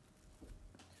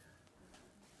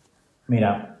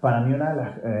 Mira, para mí una de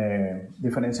las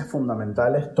diferencias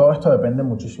fundamentales, todo esto depende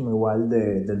muchísimo igual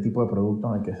del tipo de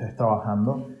producto en el que estés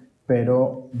trabajando,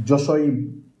 pero yo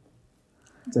soy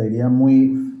te diría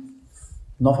muy,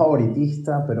 no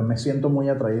favoritista, pero me siento muy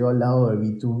atraído al lado de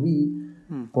B2B,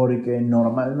 porque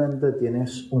normalmente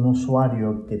tienes un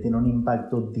usuario que tiene un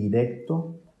impacto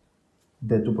directo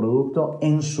de tu producto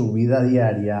en su vida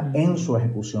diaria, en su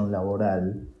ejecución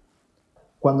laboral.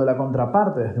 Cuando la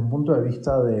contraparte, desde un punto de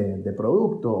vista de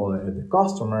producto o de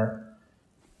customer,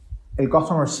 el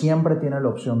customer siempre tiene la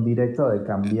opción directa de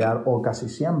cambiar, o casi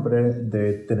siempre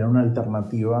de tener una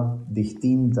alternativa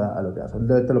distinta a lo que hace.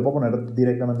 Te lo puedo poner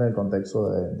directamente en el contexto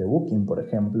de Booking, por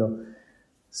ejemplo.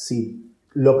 Si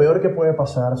lo peor que puede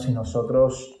pasar si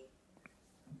nosotros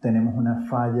tenemos una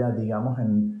falla, digamos,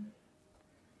 en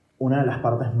una de las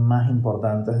partes más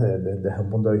importantes desde un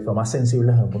punto de vista, más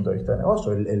sensibles desde un punto de vista de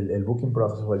negocio, el booking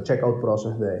process o el checkout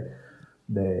process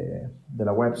de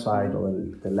la website o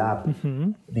del app,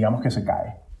 digamos que se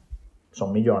cae.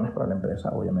 Son millones para la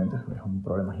empresa, obviamente, es un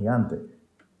problema gigante.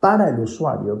 Para el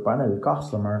usuario, para el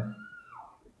customer,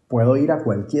 puedo ir a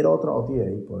cualquier otra OTA,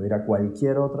 puedo ir a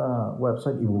cualquier otra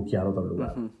website y buquear otro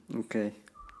lugar. Okay.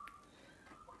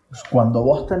 Cuando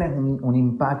vos tenés un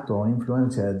impacto o una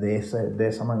influencia de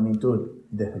esa magnitud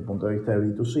desde el punto de vista de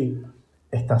B2C,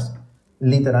 estás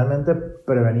literalmente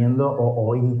preveniendo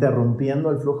o interrumpiendo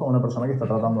el flujo de una persona que está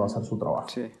tratando de hacer su trabajo.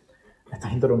 Sí.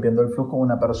 Estás interrumpiendo el flujo de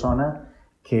una persona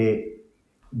que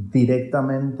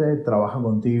directamente trabaja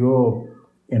contigo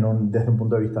desde un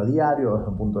punto de vista diario, desde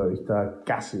un punto de vista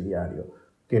casi diario,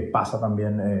 que pasa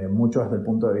también mucho desde el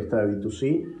punto de vista de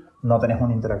B2C. No tenés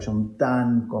una interacción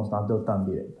tan constante o tan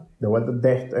directa. De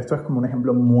vuelta, esto es como un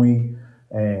ejemplo muy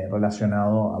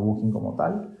relacionado a Booking como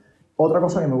tal. Otra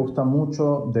cosa que me gusta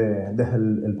mucho desde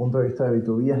el punto de vista de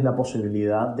B2B es la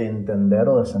posibilidad de entender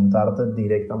o de sentarte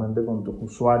directamente con tus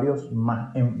usuarios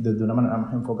de una manera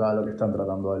más enfocada a lo que están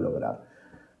tratando de lograr.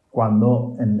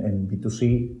 Cuando en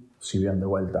B2C, si bien de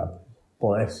vuelta,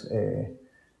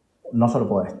 no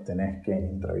solo tenés que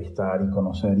entrevistar y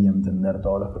conocer y entender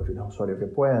todos los perfiles de usuario que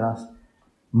puedas,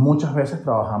 muchas veces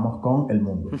trabajamos con el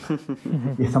mundo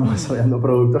y estamos desarrollando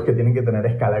productos que tienen que tener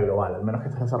escala global, al menos que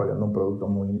estés desarrollando un producto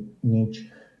muy niche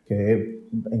que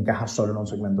encaja solo en un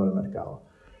segmento del mercado.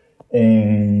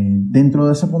 Dentro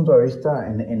de ese punto de vista,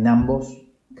 en ambos,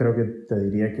 creo que te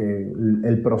diría que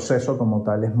el proceso como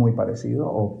tal es muy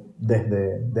parecido, o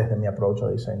desde mi approach a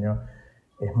diseño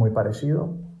es muy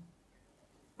parecido,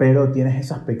 pero tienes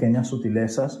esas pequeñas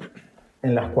sutilezas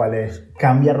en las cuales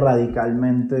cambia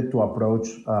radicalmente tu approach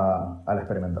a la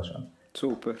experimentación.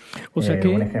 Súper. O sea que...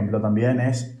 Un ejemplo también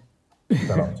es...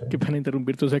 Perdón, sí. Que para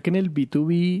interrumpirte, o sea que en el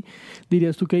B2B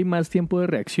dirías tú que hay más tiempo de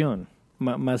reacción,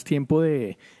 más tiempo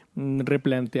de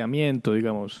replanteamiento,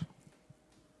 digamos.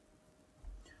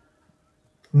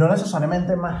 No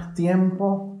necesariamente más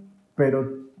tiempo, pero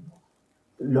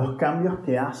los cambios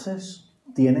que haces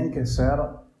tienes que ser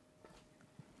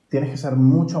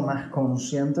mucho más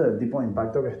consciente del tipo de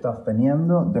impacto que estás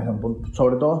teniendo,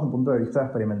 sobre todo desde un punto de vista de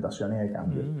experimentación y de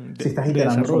cambio. Si estás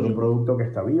iterando sobre un producto que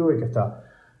está vivo y que está...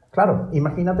 Claro,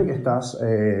 imagínate que estás,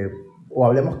 o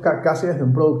hablemos casi desde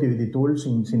un productivity tool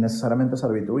sin necesariamente ser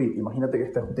B2B. Imagínate que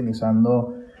estés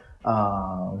utilizando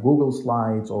Google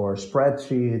Slides o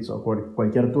Spreadsheets o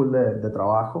cualquier tool de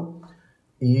trabajo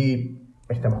y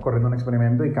estemos corriendo un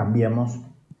experimento y cambiemos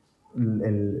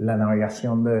la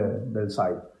navegación del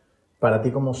site. Para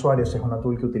ti como usuario, si es una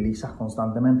tool que utilizas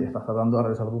constantemente y estás tratando de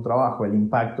realizar tu trabajo, el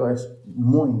impacto es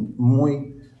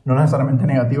muy, no necesariamente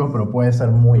negativo, pero puede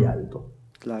ser muy alto.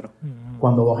 Claro.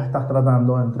 Cuando vos estás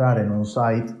tratando de entrar en un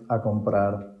site a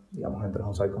comprar, digamos, entras a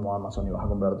un site como Amazon y vas a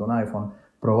comprarte un iPhone,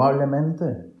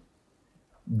 probablemente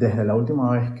desde la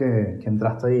última vez que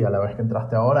entraste ahí a la vez que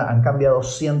entraste ahora, han cambiado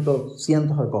cientos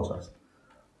de cosas.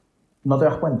 No te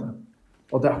das cuenta.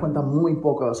 O te das cuenta muy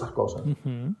poco de esas cosas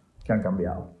que han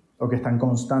cambiado. O que están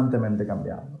constantemente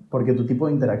cambiando. Porque tu tipo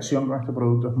de interacción con este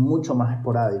producto es mucho más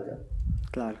esporádica.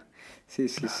 Claro. Sí.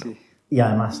 Y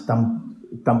además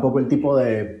tampoco el tipo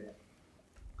de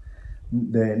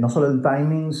no solo el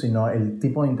timing, sino el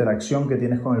tipo de interacción que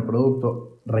tienes con el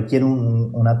producto requiere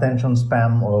un attention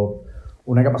span o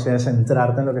una capacidad de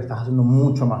centrarte en lo que estás haciendo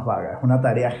mucho más vaga. Es una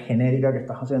tarea genérica que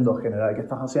estás haciendo, general que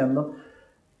estás haciendo,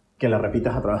 que la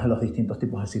repites a través de los distintos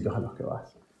tipos de sitios a los que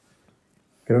vas.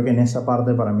 Creo que en esa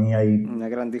parte para mí hay una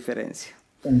gran diferencia.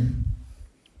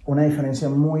 Una diferencia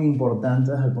muy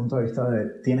importante desde el punto de vista de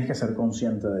tienes que ser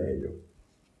consciente de ello.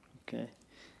 Okay.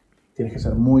 Tienes que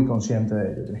ser muy consciente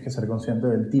de ello. Tienes que ser consciente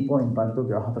del tipo de impacto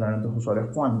que vas a tener en tus usuarios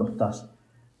cuando estás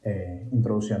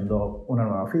introduciendo una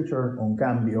nueva feature, un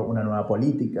cambio, una nueva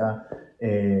política,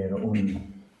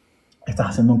 estás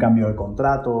haciendo un cambio de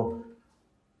contrato.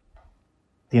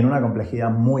 Tiene una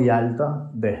complejidad muy alta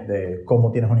desde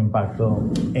cómo tienes un impacto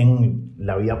en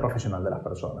la vida profesional de las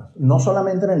personas. No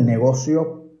solamente en el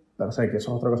negocio per se, que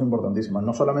eso es otra cosa importantísima,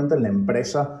 no solamente en la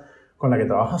empresa con la que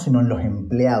trabajas, sino en los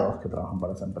empleados que trabajan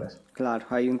para esa empresa. Claro,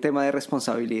 hay un tema de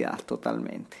responsabilidad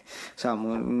totalmente. O sea,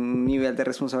 un nivel de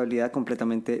responsabilidad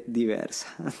completamente diversa,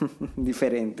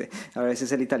 diferente. A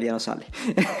veces el italiano sale.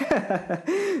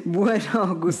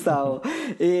 Bueno, Gustavo,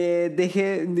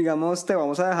 digamos, te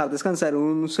vamos a dejar descansar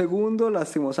un segundo.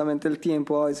 Lastimosamente el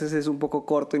tiempo a veces es un poco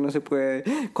corto y no se puede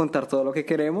contar todo lo que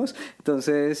queremos.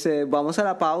 Entonces, vamos a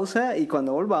la pausa y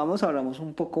cuando volvamos hablamos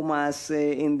un poco más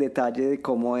en detalle de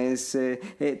cómo es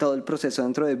todo el proceso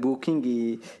dentro de Booking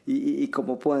y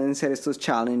cómo pueden ser estos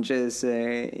challenges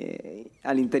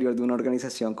al interior de una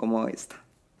organización como esta.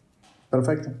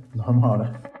 Perfecto, nos vemos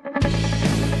ahora.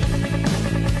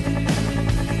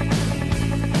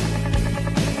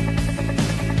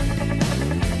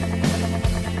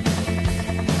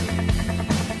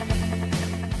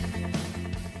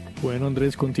 Bueno,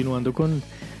 Andrés, continuando con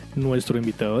nuestro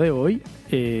invitado de hoy,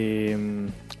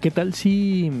 ¿qué tal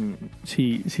si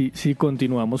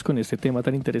continuamos con este tema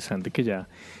tan interesante que ya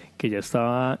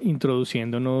estaba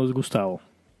introduciéndonos Gustavo?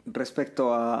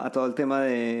 Respecto a todo el tema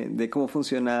de cómo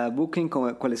funciona Booking,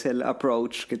 cuál es el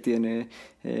approach que tiene,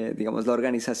 digamos, la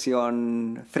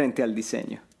organización frente al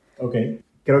diseño. Ok,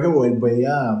 creo que voy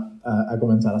a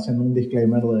comenzar haciendo un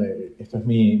disclaimer de esto es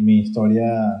mi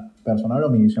historia personal o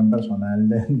mi visión personal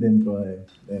dentro de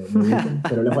Booking,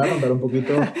 pero les voy a contar un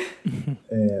poquito.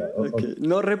 Okay.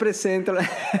 No representa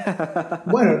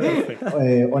Bueno,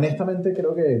 honestamente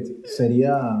creo que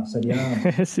sería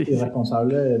sí,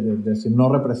 irresponsable de decir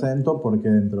no represento, porque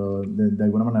dentro de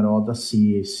alguna manera u otra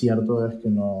sí cierto es que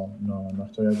no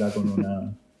estoy acá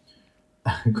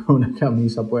con una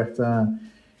camisa puesta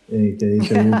que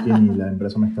dice Booking y la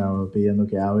empresa me está pidiendo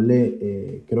que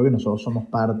hable. Creo que nosotros somos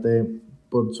parte,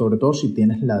 sobre todo si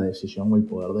tienes la decisión o el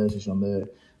poder de decisión de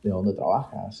dónde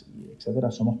trabajas, y etcétera,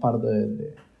 somos parte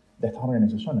de estas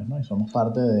organizaciones, ¿no? Y somos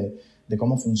parte de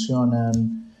cómo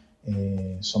funcionan,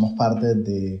 somos parte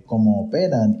de cómo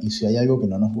operan, y si hay algo que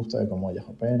no nos gusta de cómo ellas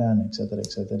operan, etcétera,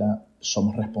 etcétera,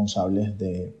 somos responsables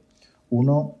de,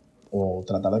 uno, o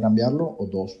tratar de cambiarlo, o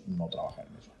dos, no trabajar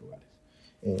en esos lugares.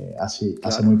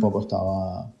 Hace muy poco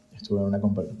estuve en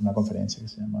una conferencia que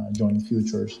se llama Joint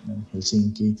Futures en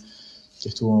Helsinki, que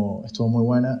estuvo muy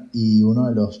buena, y uno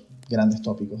de los grandes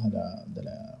tópicos de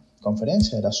la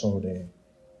conferencia era sobre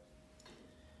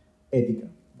ética,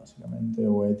 básicamente,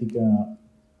 o ética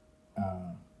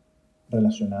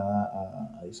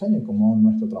relacionada a diseño, y cómo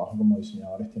nuestro trabajo como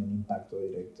diseñadores tiene un impacto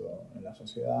directo en la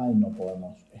sociedad y no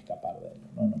podemos escapar de ello,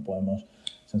 ¿no? No podemos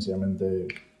sencillamente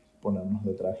ponernos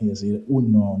detrás y decir,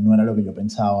 no era lo que yo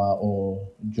pensaba,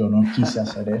 o yo no quise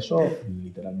hacer eso, y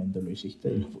literalmente lo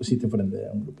hiciste y lo pusiste frente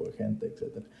a un grupo de gente,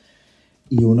 etc.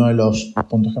 Y uno de los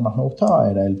puntos que más me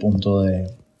gustaba era el punto de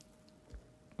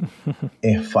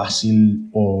es fácil,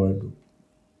 o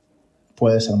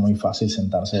puede ser muy fácil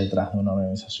sentarse detrás de una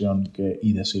organización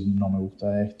y decir no me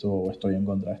gusta esto, o estoy en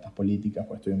contra de estas políticas,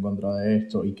 o estoy en contra de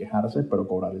esto, y quejarse, pero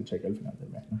cobrar el cheque al final del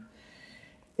mes, ¿no?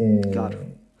 Claro.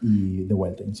 Y de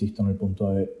vuelta, insisto en el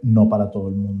punto de no para todo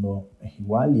el mundo es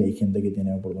igual, y hay gente que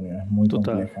tiene oportunidades muy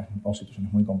complejas o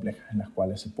situaciones muy complejas en las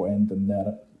cuales se puede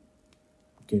entender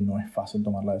que no es fácil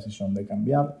tomar la decisión de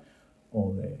cambiar,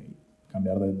 o de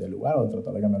cambiar de lugar, o de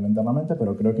tratar de cambiarlo internamente,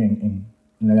 pero creo que en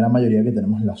la gran mayoría que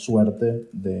tenemos la suerte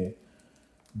de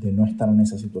no estar en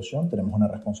esa situación, tenemos una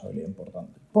responsabilidad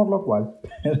importante. Por lo cual,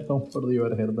 perdón por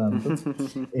diverger tanto,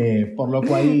 por lo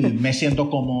cual me siento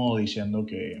cómodo diciendo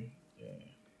que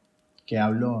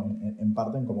hablo en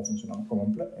parte en cómo funcionamos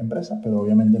como empresa, pero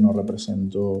obviamente no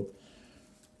represento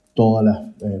todas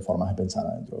las formas de pensar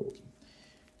adentro de Booking.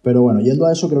 Pero bueno, yendo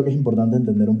a eso, creo que es importante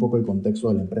entender un poco el contexto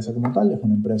de la empresa como tal. Es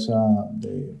una empresa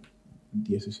de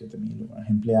 17.000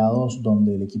 empleados,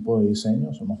 donde el equipo de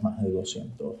diseño somos más de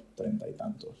 230 y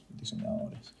tantos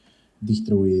diseñadores,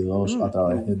 distribuidos a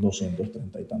través de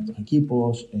 230 y tantos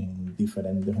equipos en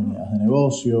diferentes unidades de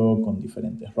negocio, con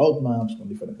diferentes roadmaps, con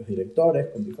diferentes directores,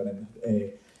 con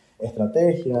diferentes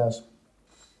estrategias,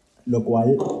 lo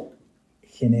cual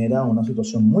genera una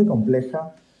situación muy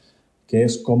compleja, que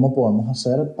es cómo podemos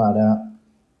hacer para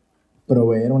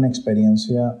proveer una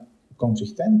experiencia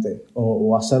consistente,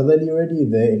 o hacer delivery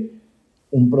de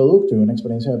un producto y una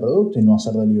experiencia de producto, y no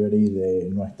hacer delivery de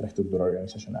nuestra estructura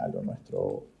organizacional o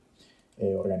nuestro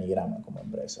organigrama como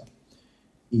empresa.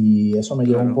 Y eso me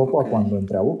lleva un poco a cuando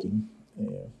entré a Booking.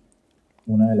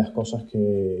 Una de las cosas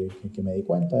que me di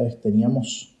cuenta es que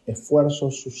teníamos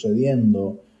esfuerzos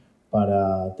sucediendo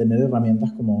para tener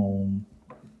herramientas como un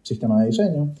sistema de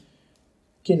diseño,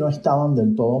 que no estaban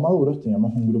del todo maduros.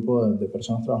 Teníamos un grupo de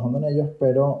personas trabajando en ellos,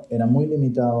 pero era muy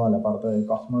limitado a la parte de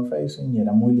customer facing y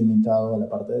era muy limitado a la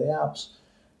parte de apps,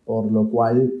 por lo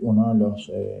cual uno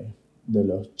de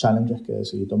los challenges que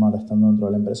decidí tomar estando dentro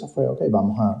de la empresa fue, ok,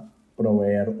 vamos a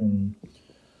proveer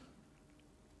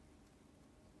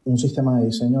un sistema de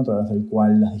diseño a través del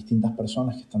cual las distintas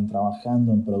personas que están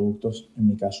trabajando en productos, en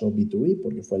mi caso B2B,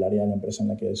 porque fue el área de la empresa en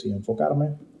la que decidí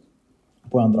enfocarme,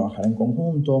 puedan trabajar en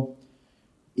conjunto.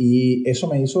 Y eso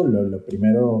me hizo, lo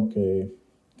primero que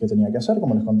tenía que hacer,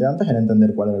 como les conté antes, era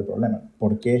entender cuál era el problema,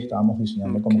 por qué estábamos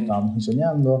diseñando como estábamos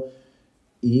diseñando.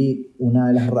 Y una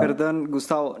de las Perdón,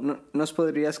 Gustavo, ¿nos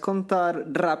podrías contar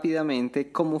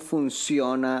rápidamente cómo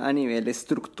funciona a nivel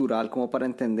estructural, como para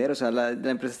entender? O sea, la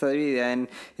empresa está dividida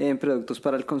en productos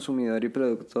para el consumidor y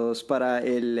productos para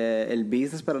el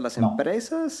business, para las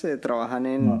empresas. ¿Trabajan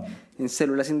en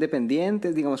células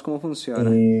independientes? Digamos, ¿cómo funciona?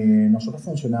 Nosotros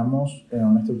funcionamos en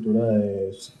una estructura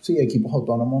de equipos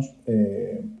autónomos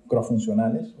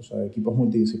cross-funcionales, o sea, equipos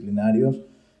multidisciplinarios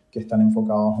que están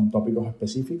enfocados en tópicos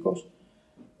específicos.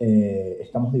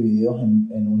 Estamos divididos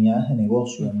en unidades de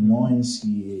negocio, no en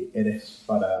si eres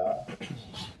para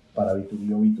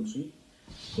B2B o B2C.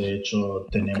 De hecho,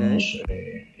 tenemos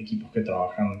equipos que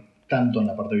trabajan tanto en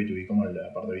la parte B2B como en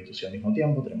la parte B2C al mismo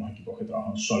tiempo. Tenemos equipos que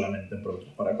trabajan solamente en productos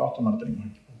para customer, tenemos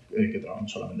equipos que trabajan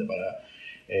solamente para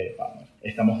partner.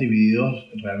 Estamos divididos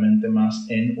realmente más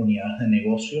en unidades de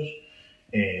negocios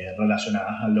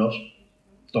relacionadas a los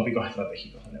tópicos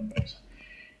estratégicos de la empresa.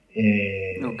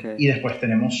 Y después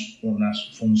tenemos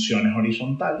unas funciones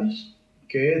horizontales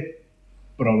que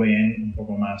proveen un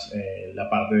poco más la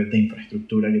parte de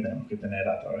infraestructura que tenemos que tener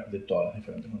a través de todas las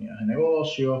diferentes unidades de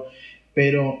negocio.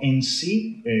 Pero en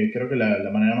sí, creo que la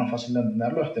manera más fácil de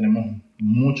entenderlo es tenemos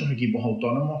muchos equipos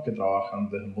autónomos que trabajan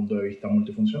desde un punto de vista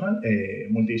multifuncional,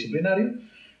 multidisciplinario,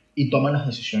 y toman las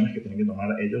decisiones que tienen que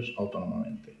tomar ellos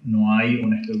autónomamente. No hay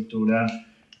una estructura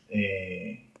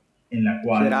en la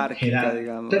cual jerárquica,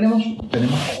 digamos.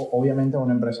 Tenemos, obviamente,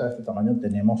 una empresa de este tamaño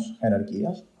tenemos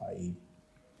jerarquías. Hay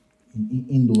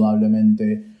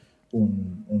indudablemente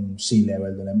un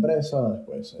C-level de la empresa,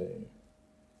 después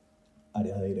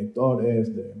áreas de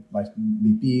directores, de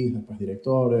VPs, después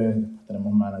directores, después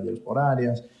tenemos managers por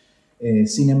áreas.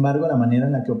 Sin embargo, la manera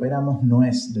en la que operamos no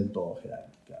es del todo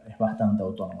jerárquica, es bastante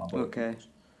autónoma por equipos,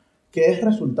 que es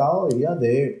resultado, diría,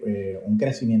 de un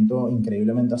crecimiento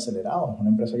increíblemente acelerado. Es una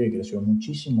empresa que creció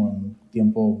muchísimo en un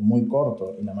tiempo muy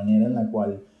corto, y la manera en la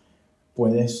cual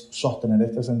puedes sostener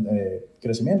este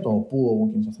crecimiento, o pudo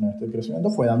Booking sostener este crecimiento,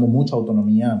 fue dando mucha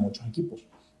autonomía a muchos equipos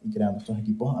y creando estos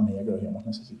equipos a medida que los íbamos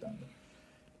necesitando.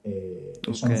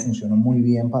 Eso nos funcionó muy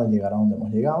bien para llegar a donde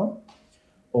hemos llegado.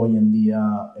 Hoy en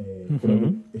día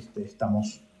creo que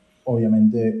estamos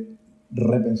obviamente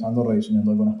repensando,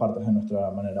 rediseñando algunas partes de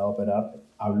nuestra manera de operar.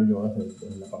 Hablo yo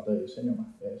desde la parte de diseño más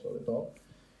sobre todo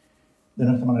de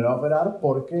nuestra manera de operar,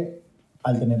 porque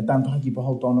al tener tantos equipos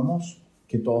autónomos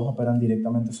que todos operan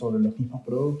directamente sobre los mismos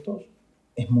productos,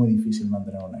 es muy difícil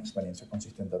mantener una experiencia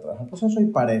consistente a través del proceso, y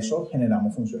para eso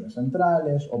generamos funciones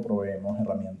centrales o proveemos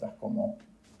herramientas como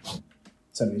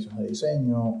servicios de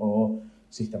diseño o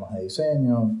sistemas de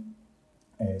diseño,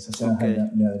 sesiones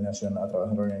de alineación a través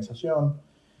de la organización,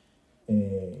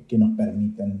 que nos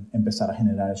permiten empezar a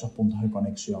generar esos puntos de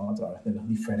conexión a través de los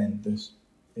diferentes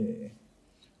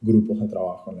grupos de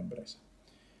trabajo en la empresa.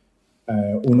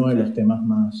 Uno de los temas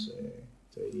más,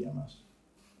 te diría, más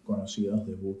conocidos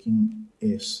de Booking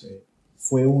es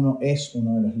uno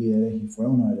de los líderes y fue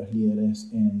uno de los líderes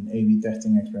en A/B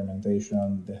testing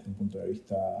experimentation desde un punto de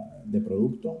vista de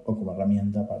producto o como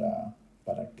herramienta para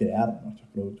crear nuestros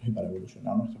productos y para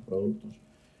evolucionar nuestros productos.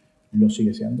 Lo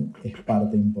sigue siendo, es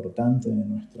parte importante de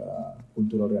nuestra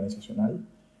cultura organizacional.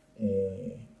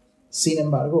 Sin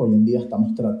embargo, hoy en día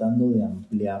estamos tratando de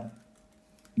ampliar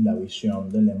la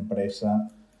visión de la empresa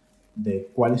de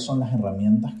cuáles son las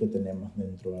herramientas que tenemos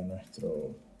dentro de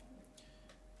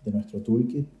nuestro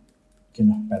toolkit que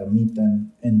nos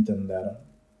permiten entender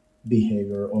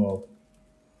behavior o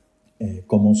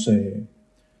cómo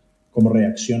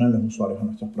reaccionan los usuarios a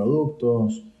nuestros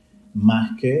productos,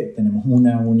 más que tenemos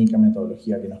una única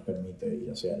metodología que nos permite ir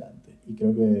hacia adelante. Y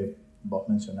creo que vos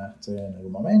mencionaste en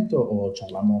algún momento, o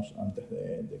charlamos antes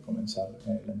de comenzar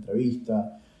la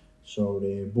entrevista,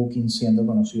 sobre Booking siendo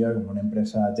conocida como una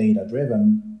empresa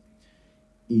data-driven.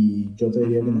 Y yo te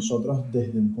diría que nosotros,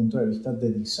 desde un punto de vista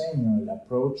de diseño, el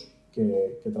approach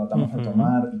que tratamos de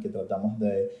tomar y que tratamos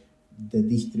de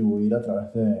distribuir a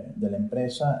través de la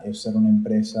empresa es ser una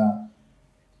empresa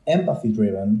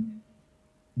empathy-driven,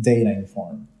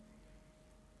 data-informed.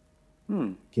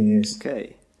 Que es,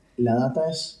 la data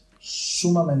es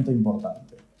sumamente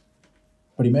importante.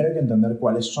 Primero hay que entender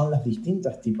cuáles son los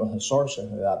distintos tipos de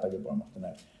sources de data que podemos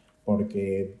tener,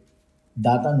 porque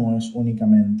data no es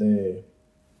únicamente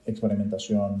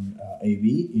experimentación A/B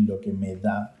y lo que me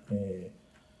da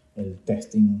el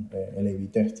testing, el A/B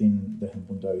testing desde un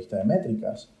punto de vista de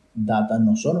métricas. Data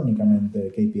no son únicamente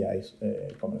KPIs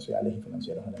comerciales y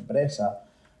financieros de la empresa.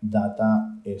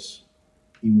 Data es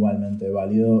igualmente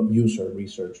válido user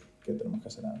research que tenemos que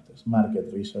hacer antes,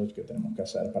 market research que tenemos que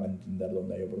hacer para entender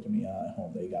dónde hay oportunidades,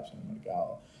 dónde hay gaps en el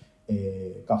mercado,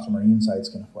 customer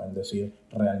insights que nos pueden decir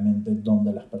realmente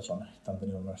dónde las personas están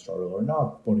teniendo un struggle or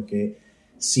not, porque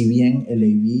si bien el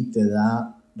A/B te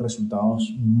da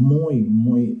resultados a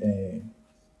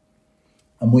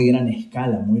muy gran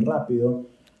escala, muy rápido,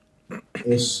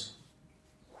 es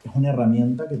una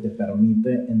herramienta que te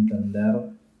permite entender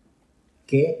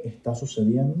qué está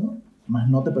sucediendo, más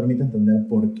no te permite entender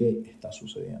por qué está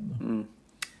sucediendo.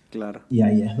 Claro. Y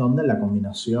ahí es donde la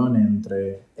combinación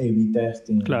entre A/B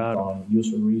testing, Claro, con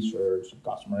user research,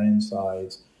 customer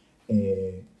insights,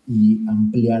 y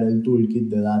ampliar el toolkit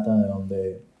de data de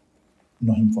donde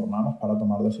nos informamos para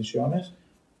tomar decisiones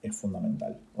es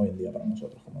fundamental hoy en día para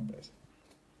nosotros como empresa.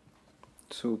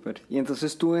 Súper. Y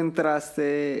entonces tú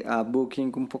entraste a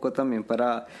Booking un poco también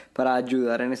para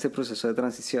ayudar en este proceso de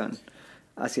transición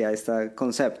hacia este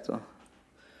concepto.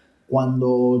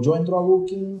 Cuando yo entro a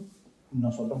Booking,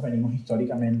 nosotros venimos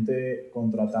históricamente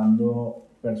contratando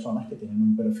personas que tienen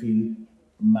un perfil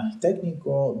más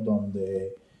técnico,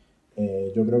 donde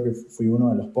yo creo que fui uno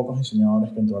de los pocos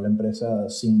diseñadores que entró a la empresa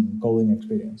sin coding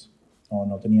experience.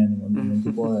 No tenía ningún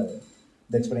tipo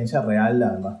de experiencia real,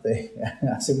 además de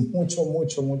hace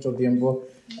mucho tiempo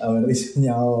haber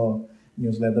diseñado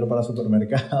newsletter para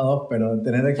supermercados, pero de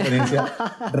tener experiencia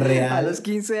real. A los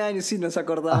 15 años sí nos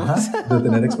acordamos. Ajá, de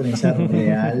tener experiencia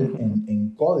real en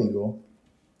código,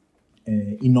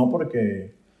 y no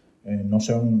porque no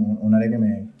sea un área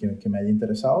que me haya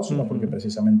interesado, sino porque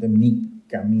precisamente mi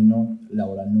camino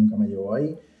laboral nunca me llevó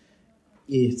ahí.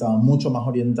 Y estaba mucho más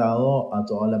orientado a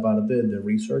toda la parte de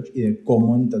research y de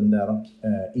cómo entender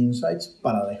insights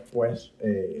para después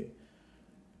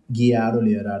guiar o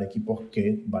liderar equipos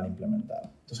que van a implementar.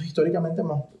 Entonces, históricamente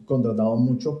hemos contratado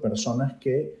muchas personas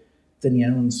que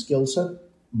tenían un skill set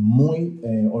muy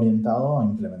orientado a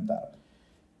implementar.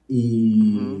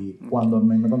 Y cuando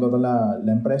me contrató la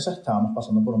empresa, estábamos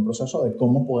pasando por un proceso de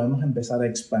cómo podemos empezar a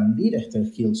expandir este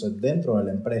skill set dentro de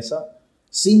la empresa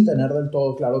sin tener del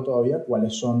todo claro todavía cuál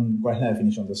es la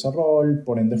definición de ese rol.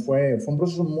 Por ende, fue un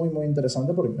proceso muy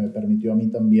interesante porque me permitió a mí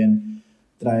también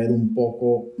traer un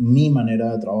poco mi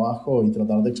manera de trabajo y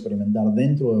tratar de experimentar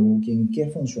dentro de Booking qué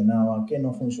funcionaba, qué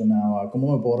no funcionaba,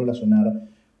 cómo me puedo relacionar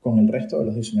con el resto de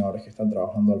los diseñadores que están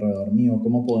trabajando alrededor mío,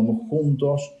 cómo podemos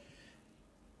juntos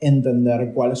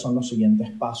entender cuáles son los siguientes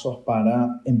pasos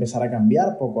para empezar a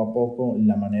cambiar poco a poco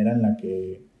la manera en la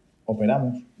que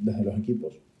operamos desde los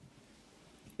equipos.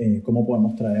 Cómo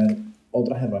podemos traer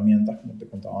otras herramientas, como te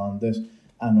contaba antes,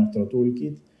 a nuestro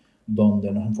toolkit,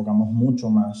 donde nos enfocamos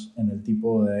mucho más en el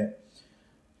tipo de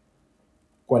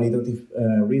qualitative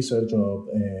research o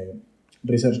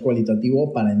research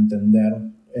cualitativo para entender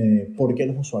por qué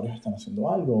los usuarios están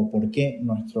haciendo algo, por qué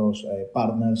nuestros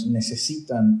partners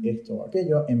necesitan esto o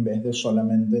aquello, en vez de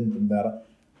solamente entender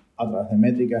a través de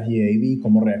métricas y A/B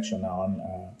cómo reaccionaban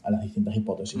a las distintas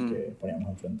hipótesis que poníamos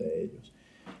enfrente de ellos.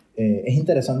 Es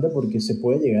interesante porque se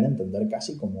puede llegar a entender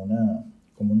casi como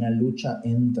una lucha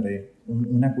entre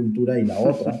una cultura y la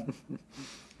otra,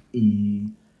 y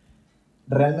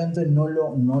realmente no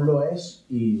lo es,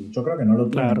 y yo creo que no lo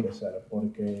tiene que ser,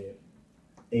 porque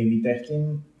A/B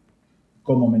testing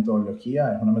como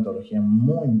metodología es una metodología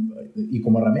y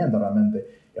como herramienta realmente,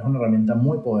 es una herramienta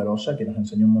muy poderosa que nos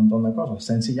enseña un montón de cosas.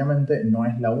 Sencillamente no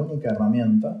es la única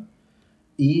herramienta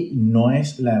y no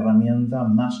es la herramienta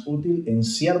más útil en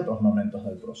ciertos momentos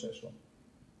del proceso.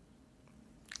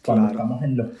 Cuando estamos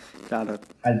en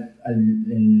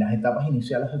las etapas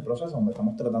iniciales del proceso, donde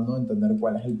estamos tratando de entender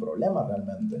cuál es el problema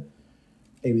realmente,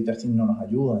 A/B testing no nos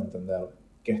ayuda a entender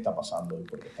qué está pasando y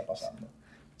por qué está pasando.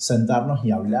 Sentarnos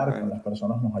y hablar con las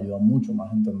personas nos ayuda mucho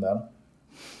más a entender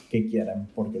qué quieren,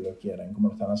 por qué lo quieren, cómo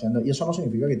lo están haciendo. Y eso no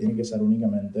significa que tiene que ser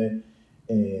únicamente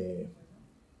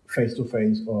face to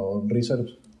face o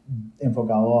research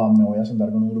enfocado a me voy a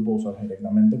sentar con un grupo de usuarios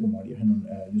directamente, como harías en un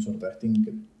user testing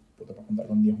que te puedes juntar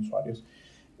con 10 usuarios.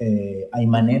 Hay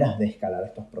maneras de escalar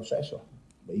estos procesos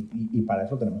y para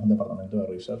eso tenemos un departamento de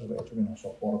research, de hecho, que nos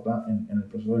soporta en el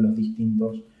proceso de las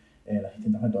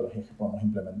distintas metodologías que podemos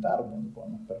implementar, donde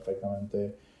podemos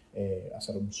perfectamente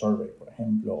hacer un survey, por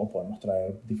ejemplo, o podemos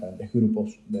traer diferentes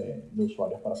grupos de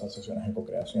usuarios para hacer sesiones de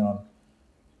co-creación.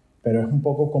 pero es un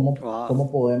poco Wow.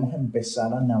 cómo podemos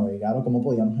empezar a navegar o cómo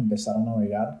podíamos empezar a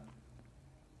navegar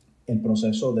el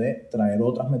proceso de traer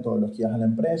otras metodologías a la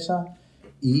empresa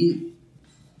y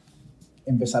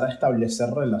empezar a establecer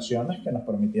relaciones que nos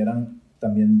permitieran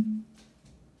también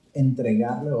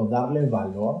entregarle o darle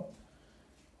valor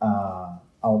a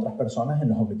otras personas en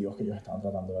los objetivos que ellos estaban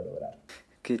tratando de lograr.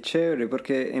 Qué chévere,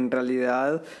 porque en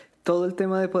realidad todo el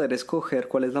tema de poder escoger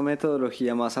cuál es la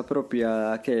metodología más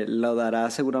apropiada, que lo dará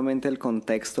seguramente el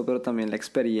contexto, pero también la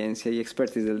experiencia y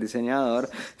expertise del diseñador,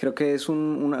 creo que es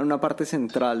una parte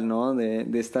central, ¿no? de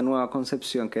esta nueva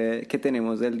concepción que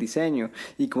tenemos del diseño.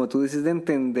 Y como tú dices, de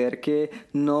entender que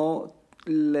no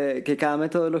que cada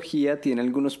metodología tiene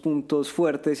algunos puntos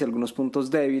fuertes y algunos puntos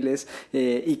débiles,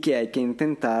 y que hay que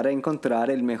intentar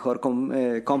encontrar el mejor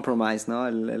compromise, ¿no?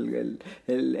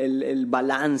 El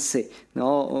balance,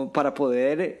 ¿no? Para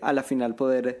poder a la final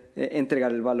poder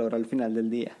entregar el valor al final del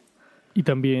día. Y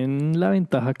también la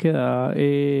ventaja que da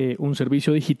un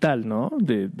servicio digital, ¿no?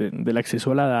 Del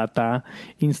acceso a la data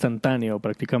instantáneo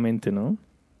prácticamente, ¿no?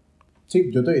 Sí,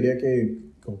 yo te diría que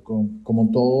como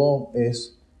todo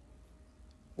es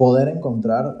poder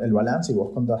encontrar el balance, y vos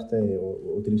contaste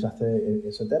o utilizaste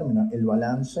ese término, el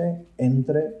balance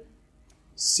entre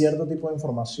cierto tipo de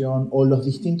información o los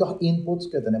distintos inputs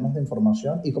que tenemos de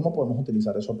información y cómo podemos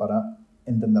utilizar eso para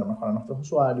entender mejor a nuestros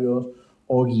usuarios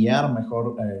o guiar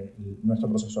mejor nuestro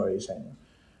proceso de diseño.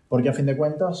 Porque a fin de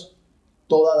cuentas,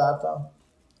 toda data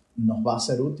nos va a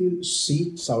ser útil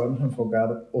si sabemos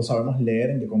enfocar o sabemos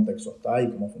leer en qué contexto está y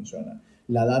cómo funciona.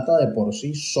 La data de por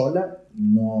sí sola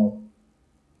no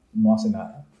hace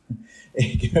nada.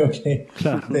 Creo que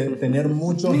Claro. tener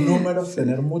muchos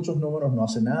números no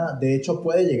hace nada. De hecho,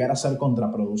 puede llegar a ser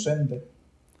contraproducente.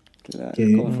 Claro,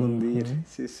 Que, confundir.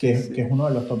 Sí, sí, sí. que es uno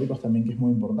de los tópicos también que es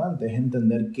muy importante, es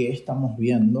entender qué estamos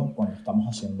viendo cuando estamos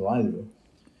haciendo algo.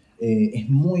 Es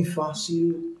muy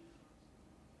fácil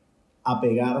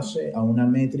apegarse a una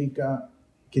métrica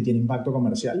que tiene impacto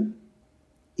comercial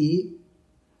y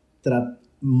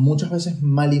muchas veces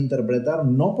malinterpretar,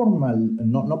 no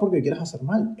porque quieras hacer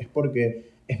mal, es porque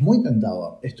es muy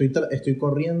tentador. Estoy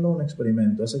corriendo un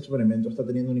experimento, ese experimento está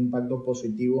teniendo un impacto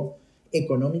positivo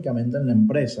económicamente en la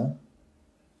empresa.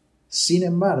 Sin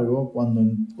embargo,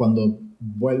 cuando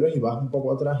vuelves y vas un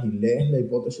poco atrás y lees la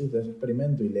hipótesis de ese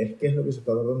experimento y lees qué es lo que se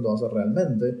está tratando de hacer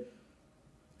realmente,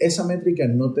 esa métrica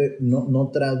no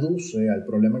traduce al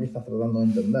problema que estás tratando de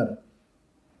entender.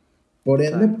 Por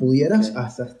ende, Claro, pudieras ok.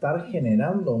 hasta estar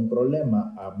generando un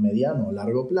problema a mediano o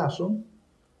largo plazo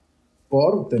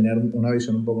por tener una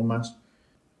visión un poco más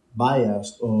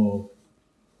biased o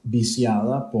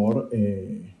viciada por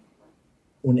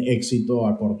un éxito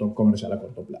comercial a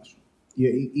corto plazo.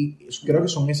 Y creo que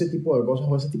son ese tipo de cosas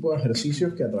o ese tipo de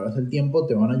ejercicios que a través del tiempo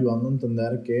te van ayudando a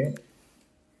entender que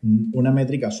una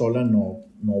métrica sola no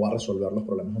va a resolver los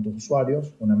problemas de tus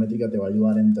usuarios. Una métrica te va a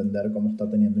ayudar a entender cómo está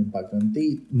teniendo impacto en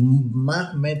ti.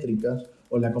 Más métricas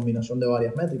o la combinación de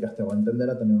varias métricas te va a entender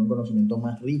a tener un conocimiento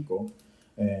más rico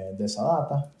de esa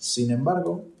data. Sin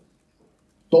embargo,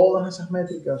 todas esas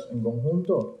métricas en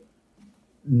conjunto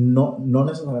no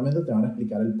necesariamente te van a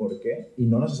explicar el porqué y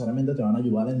no necesariamente te van a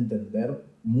ayudar a entender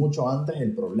mucho antes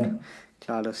el problema.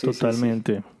 Claro, sí, sí, sí.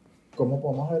 Totalmente. ¿Cómo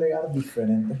podemos agregar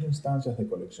diferentes instancias de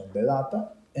colección de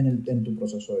data en tu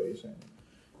proceso de diseño?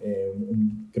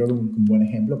 Creo que un buen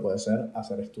ejemplo puede ser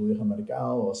hacer estudios de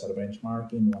mercado o hacer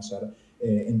benchmarking o hacer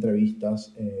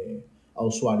entrevistas a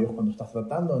usuarios cuando estás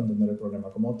tratando de entender el problema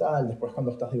como tal. Después,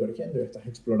 cuando estás divergiendo y estás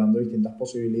explorando distintas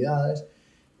posibilidades,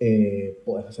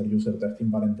 puedes hacer user testing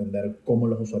para entender cómo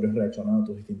los usuarios reaccionan a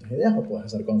tus distintas ideas, o puedes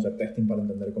hacer concept testing para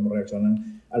entender cómo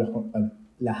reaccionan a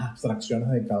las abstracciones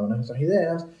de cada una de esas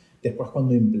ideas. Después,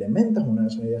 cuando implementas una de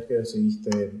esas ideas que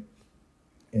decidiste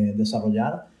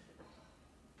desarrollar,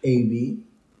 A/B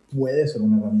puede ser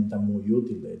una herramienta muy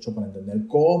útil, de hecho, para entender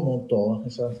cómo todos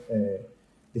esos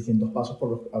distintos pasos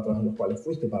a través de los cuales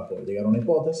fuiste para poder llegar a una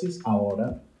hipótesis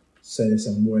ahora se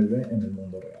desenvuelve en el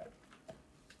mundo real.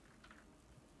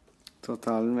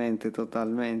 Totalmente,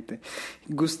 totalmente.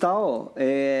 Gustavo,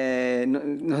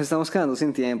 nos estamos quedando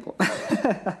sin tiempo.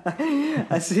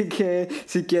 Así que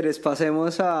si quieres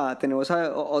tenemos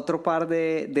otro par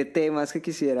de temas que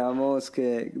quisiéramos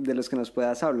de los que nos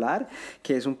puedas hablar,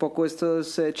 que es un poco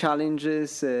estos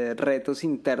challenges, retos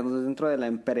internos dentro de la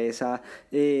empresa,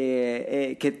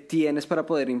 que tienes para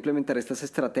poder implementar estas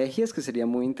estrategias, que sería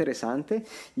muy interesante.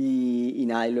 Y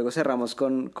nada, y luego cerramos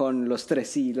con los 3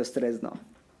 sí y los 3 no.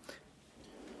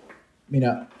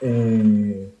 Mira,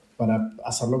 para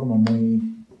hacerlo como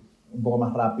un poco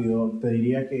más rápido, te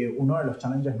diría que uno de los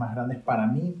challenges más grandes para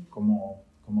mí como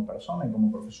persona y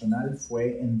como profesional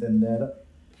fue entender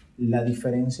la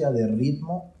diferencia de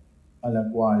ritmo a la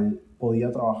cual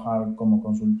podía trabajar como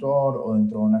consultor o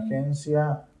dentro de una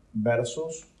agencia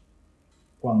versus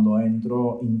cuando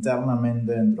entro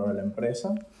internamente dentro de la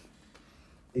empresa.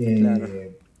 Claro.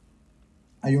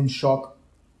 Hay un shock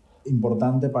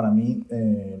importante para mí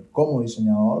como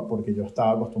diseñador, porque yo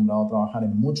estaba acostumbrado a trabajar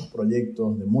en muchos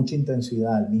proyectos de mucha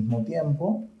intensidad al mismo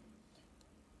tiempo.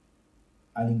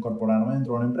 Al incorporarme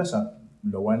dentro de una empresa,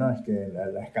 lo bueno es que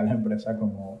la escala de empresa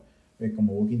como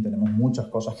Booking tenemos muchas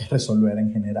cosas que resolver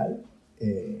en general,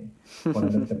 por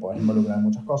ende te puedes involucrar en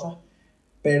muchas cosas,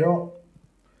 pero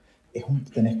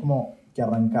tenés como que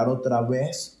arrancar otra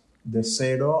vez de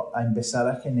cero a empezar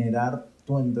a generar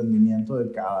tu entendimiento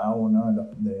de cada una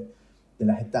de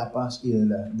las etapas y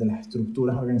de las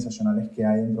estructuras organizacionales que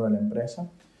hay dentro de la empresa.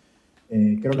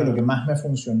 Creo que lo que más me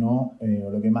funcionó o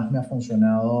lo que más me ha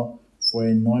funcionado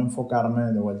fue no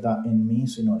enfocarme de vuelta en mí,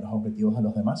 sino en los objetivos de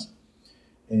los demás.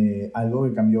 Algo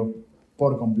que cambió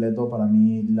por completo para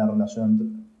mí la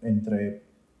relación entre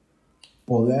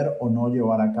poder o no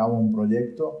llevar a cabo un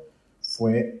proyecto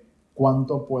fue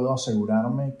cuánto puedo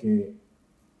asegurarme que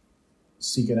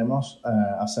si queremos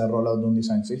hacer rollout de un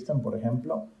design system, por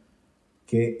ejemplo,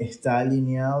 que está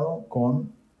alineado con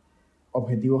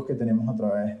objetivos que tenemos a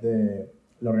través de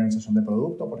la organización de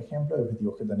producto, por ejemplo, y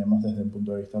objetivos que tenemos desde el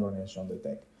punto de vista de la organización de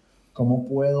tech. ¿Cómo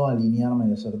puedo alinearme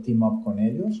y hacer team up con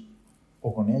ellos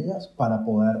o con ellas para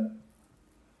poder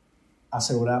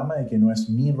asegurarme de que no es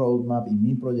mi roadmap y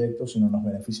mi proyecto, sino nos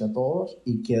beneficia a todos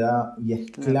y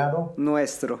es claro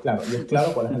nuestro. Claro, y es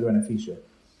claro cuál es el beneficio.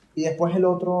 Y después el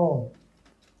otro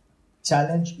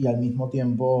challenge y al mismo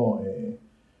tiempo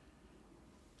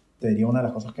te diría una de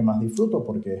las cosas que más disfruto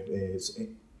porque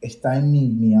está en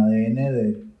mi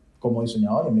ADN como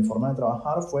diseñador y en mi forma de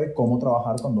trabajar fue cómo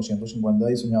trabajar con 250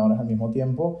 diseñadores al mismo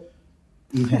tiempo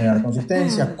y generar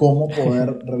consistencia, cómo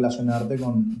poder relacionarte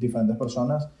con diferentes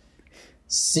personas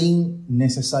sin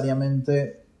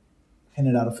necesariamente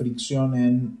generar fricción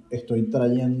en estoy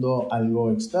trayendo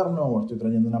algo externo o estoy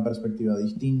trayendo una perspectiva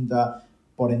distinta,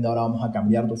 por ende ahora vamos a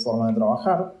cambiar tu forma de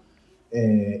trabajar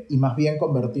y más bien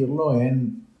convertirlo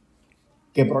en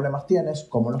qué problemas tienes,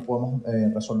 cómo los podemos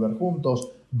resolver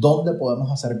juntos, dónde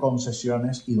podemos hacer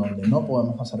concesiones y dónde no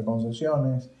podemos hacer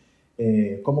concesiones,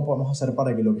 cómo podemos hacer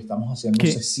para que lo que estamos haciendo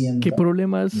se sienta. ¿Qué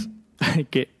problemas,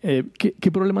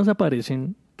 qué problemas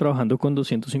aparecen trabajando con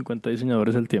 250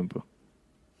 diseñadores al tiempo?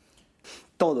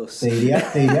 Todos. Te diría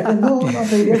que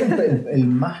el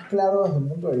más claro desde el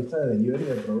punto de vista de delivery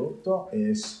del producto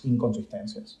es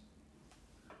inconsistencias.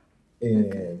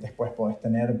 Después podés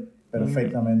tener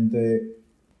perfectamente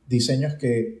diseños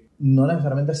que no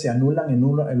necesariamente se anulan el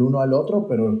uno al otro,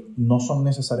 pero no son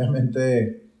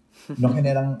necesariamente,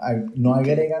 no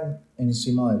agregan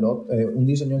encima del otro, un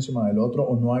diseño encima del otro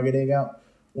o no agrega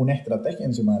una estrategia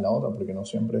encima de la otra, porque no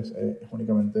siempre es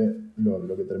únicamente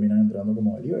lo que terminan entregando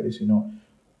como delivery, sino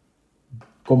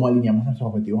cómo alineamos nuestros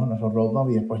objetivos a nuestro roadmap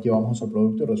y después llevamos ese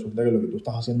producto y resulta que lo que tú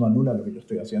estás haciendo anula lo que yo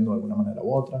estoy haciendo de alguna manera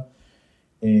u otra.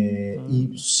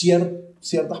 Y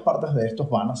ciertas partes de estos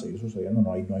van a seguir sucediendo,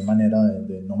 no hay manera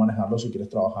de no manejarlo si quieres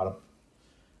trabajar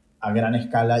a gran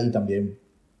escala y también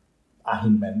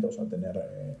ágilmente, o sea, tener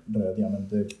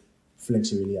relativamente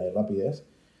flexibilidad y rapidez.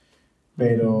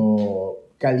 Pero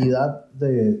calidad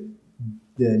de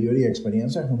delivery y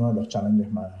experiencia es uno de los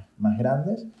challenges más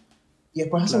grandes. Y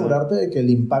después asegurarte de que el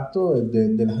impacto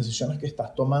de las decisiones que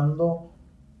estás tomando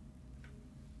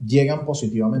llegan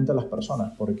positivamente a las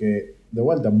personas, porque de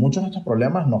vuelta, muchos de estos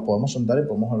problemas nos podemos sentar y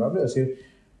podemos hablar y decir,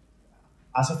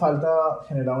 hace falta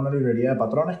generar una librería de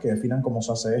patrones que definan cómo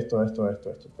se hace esto.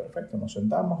 Perfecto, nos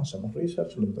sentamos, hacemos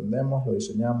research, lo entendemos, lo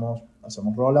diseñamos,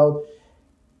 hacemos rollout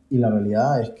y la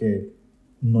realidad es que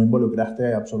no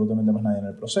involucraste absolutamente más nadie en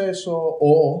el proceso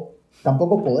o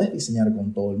tampoco podés diseñar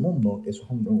con todo el mundo. Eso es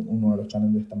uno de los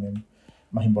challenges también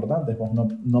más importantes. Vos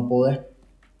no podés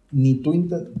ni tú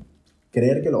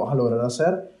creer que lo vas a lograr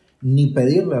hacer, ni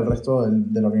pedirle al resto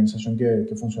de la organización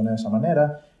que funcione de esa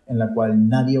manera, en la cual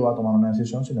nadie va a tomar una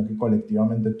decisión, sino que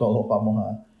colectivamente todos vamos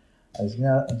a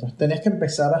diseñar. Entonces tenés que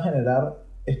empezar a generar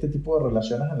este tipo de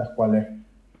relaciones en las cuales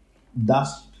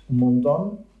das un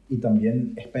montón y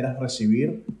también esperas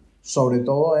recibir, sobre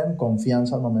todo en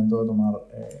confianza al momento de tomar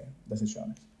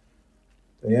decisiones.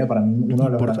 Para mí uno de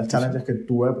los grandes challenges que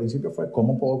tuve al principio fue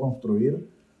cómo puedo construir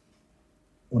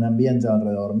un ambiente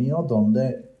alrededor mío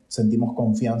donde sentimos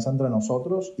confianza entre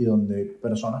nosotros y donde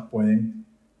personas pueden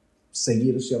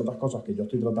seguir ciertas cosas que yo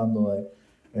estoy tratando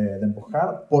de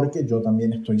empujar, porque yo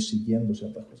también estoy siguiendo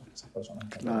ciertas cosas que esas personas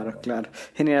están Claro, claro.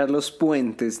 Generar los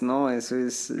puentes, ¿no? Ese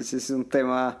es un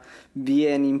tema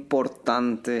bien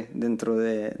importante dentro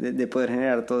de poder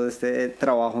generar todo este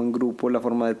trabajo en grupo, la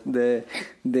forma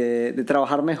de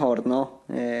trabajar mejor, ¿no?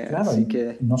 Claro, Así y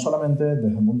que... no solamente desde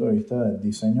el punto de vista del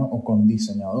diseño o con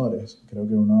diseñadores. Creo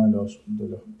que uno de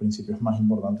los principios más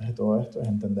importantes de todo esto es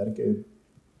entender que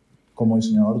como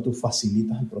diseñador tú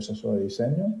facilitas el proceso de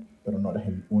diseño, pero no eres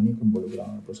el único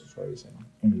involucrado en el proceso de diseño,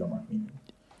 en lo más mínimo.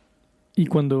 Y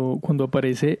cuando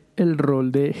aparece el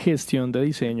rol de gestión de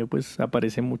diseño, pues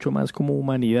aparece mucho más como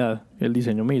humanidad, el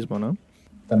diseño mismo, ¿no?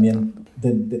 También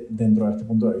dentro de este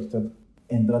punto de vista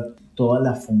entra toda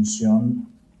la función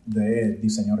de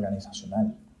diseño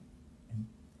organizacional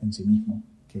en sí mismo,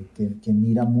 que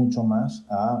mira mucho más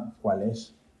a cuál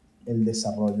es el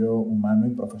desarrollo humano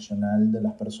y profesional de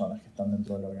las personas que están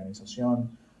dentro de la organización,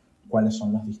 cuáles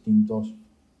son los distintos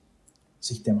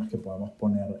sistemas que podemos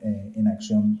poner en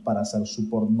acción para hacer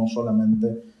support no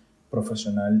solamente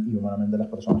profesional y humanamente a las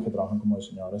personas que trabajan como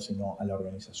diseñadores, sino a la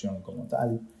organización como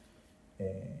tal.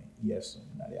 Y es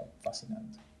un área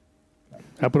fascinante. Claro.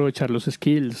 Aprovechar los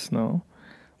skills, ¿no?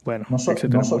 Bueno,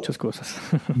 etcétera, muchas cosas.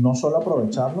 No solo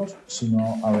aprovecharlos,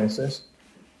 sino a veces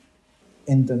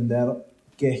entender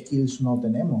qué skills no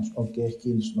tenemos o qué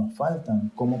skills nos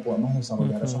faltan, cómo podemos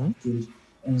desarrollar esos skills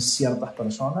en ciertas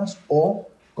personas o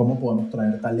cómo podemos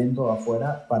traer talento de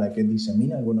afuera para que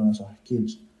disemine alguno de esos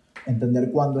skills.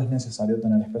 Entender cuándo es necesario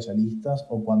tener especialistas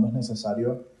o cuándo es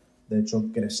necesario, de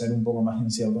hecho, crecer un poco más en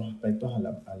ciertos aspectos a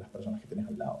las personas que tienes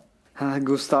al lado.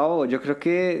 Gustavo, yo creo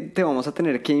que te vamos a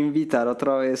tener que invitar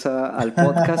otra vez al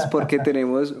podcast porque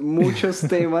tenemos muchos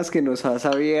temas que nos has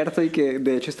abierto y que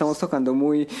de hecho estamos tocando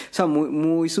muy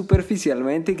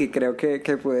superficialmente y que creo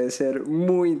que puede ser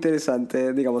muy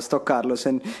interesante, digamos, tocarlos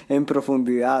en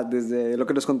profundidad, desde lo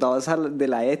que nos contabas de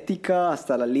la ética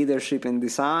hasta la leadership en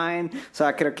design. O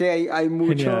sea, creo que hay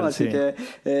mucho. Genial, así sí.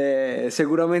 Que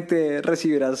seguramente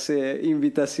recibirás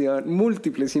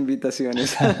múltiples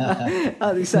invitaciones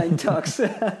a Design Talks.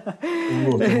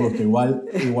 Un gusto.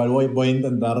 Igual voy a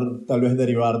intentar tal vez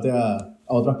derivarte a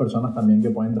otras personas también que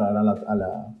pueden traer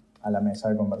a la mesa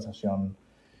de conversación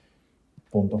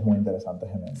puntos muy interesantes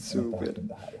en estas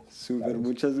distintas áreas. Súper, claro.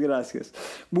 Muchas gracias.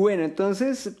 Bueno,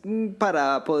 entonces,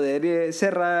 para poder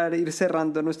ir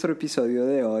cerrando nuestro episodio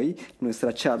de hoy,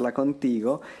 nuestra charla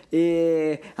contigo,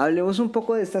 hablemos un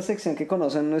poco de esta sección que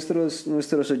conocen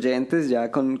nuestros oyentes.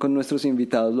 Ya con nuestros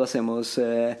invitados lo hacemos,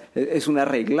 es una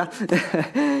regla,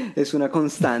 es una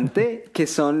constante, que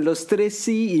son los 3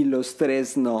 sí y los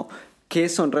 3 no, que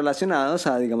son relacionados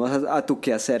a tu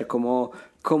quehacer como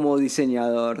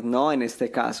diseñador, ¿no? En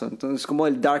este caso. Entonces, como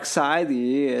el dark side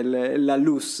y la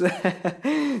luz.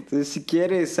 Entonces, si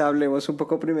quieres, hablemos un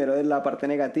poco primero de la parte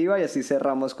negativa y así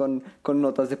cerramos con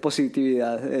notas de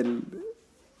positividad el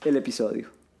episodio.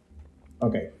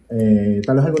 Ok.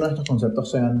 Tal vez algunos de estos conceptos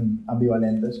sean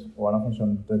ambivalentes o van a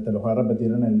funcionar. Te los voy a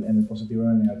repetir en el positivo y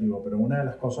en el negativo. Pero una de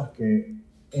las cosas que,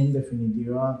 en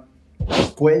definitiva,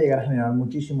 puede llegar a generar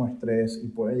muchísimo estrés y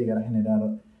puede llegar a generar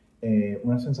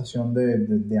una sensación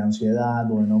de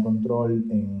ansiedad o de no control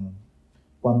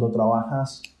cuando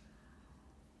trabajas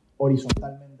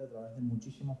horizontalmente a través de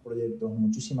muchísimos proyectos,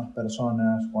 muchísimas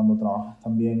personas, cuando trabajas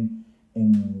también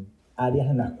en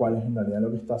áreas en las cuales en realidad lo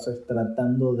que estás es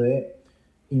tratando de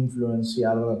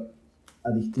influenciar a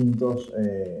distintos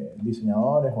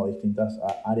diseñadores o a distintas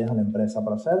áreas de la empresa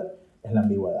para hacer, es la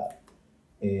ambigüedad.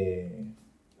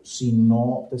 Si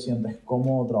no te sientes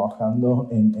cómodo trabajando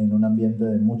en un ambiente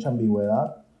de mucha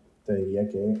ambigüedad, te diría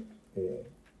que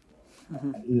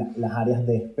las áreas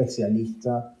de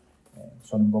especialista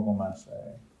son un poco más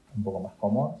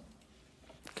cómodas.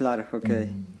 Claro, ok.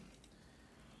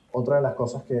 Otra de las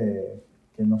cosas que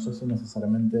no sé si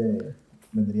necesariamente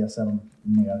vendría a ser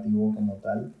negativo como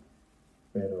tal,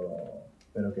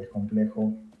 pero que es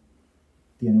complejo,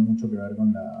 tiene mucho que ver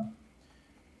con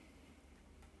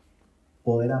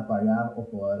poder apagar o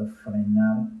poder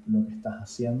frenar lo que estás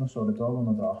haciendo, sobre todo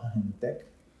cuando trabajas en tech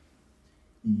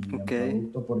y en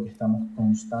producto, porque estamos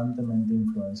constantemente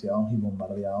influenciados y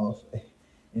bombardeados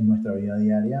en nuestra vida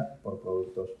diaria por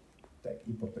productos tech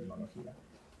y por tecnología.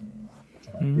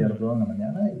 Yo me despierto en la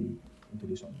mañana y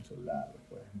utilizo mi celular,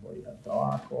 después voy al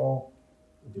trabajo,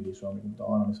 utilizo mi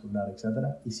computadora, mi celular,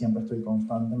 etc. Y siempre estoy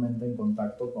constantemente en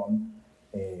contacto con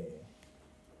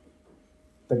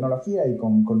tecnología y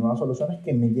con nuevas soluciones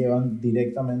que me llevan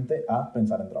directamente a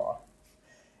pensar en trabajo.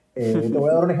 Te voy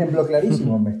a dar un ejemplo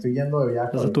clarísimo. Me estoy yendo de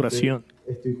viaje.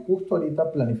 Estoy justo ahorita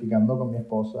planificando con mi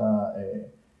esposa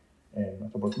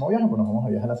nuestro próximo viaje, pues nos vamos a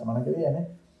viajar la semana que viene.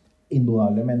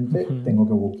 indudablemente tengo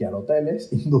que buquear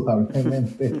hoteles,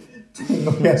 indudablemente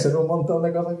tengo que hacer un montón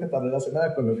de cosas que están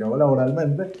relacionadas con lo que hago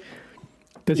laboralmente.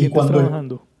 ¿Te sientes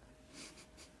trabajando?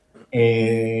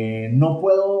 No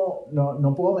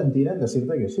puedo mentir en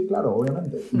decirte que sí, claro,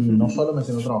 obviamente. Y no solo me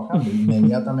siento trabajando,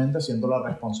 inmediatamente siento la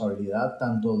responsabilidad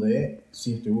tanto de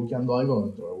si estoy buqueando algo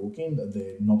dentro de Booking,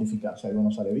 de notificar si algo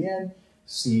no sale bien,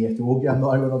 si estoy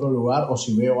buqueando algo en otro lugar o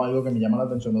si veo algo que me llama la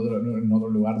atención en otro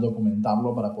lugar,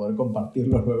 documentarlo para poder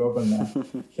compartirlo luego con la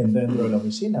gente dentro de la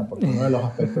oficina, porque uno de los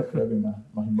aspectos creo que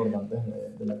más importantes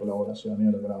de la colaboración y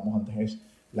de lo que hablábamos antes es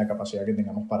la capacidad que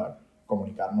tengamos para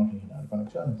comunicarnos y generar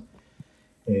conexiones.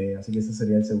 Así que ese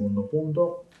sería el segundo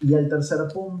punto. Y el tercer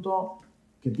punto,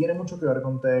 que tiene mucho que ver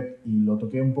con tech y lo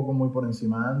toqué un poco muy por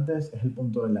encima antes, es el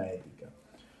punto de la ética.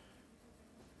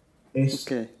 Es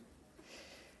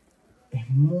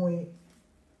muy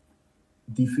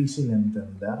difícil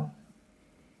entender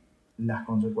las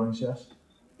consecuencias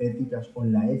éticas o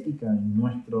la ética en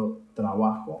nuestro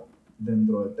trabajo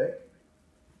dentro de tech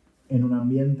en un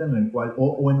ambiente en el cual,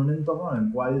 o en un entorno en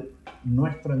el cual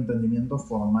nuestro entendimiento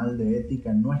formal de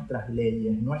ética, nuestras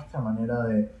leyes, nuestra manera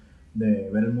de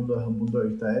ver el mundo desde un punto de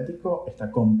vista ético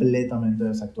está completamente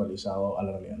desactualizado a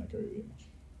la realidad en la que vivimos.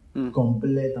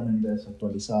 Completamente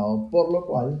desactualizado, por lo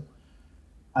cual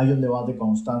hay un debate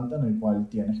constante en el cual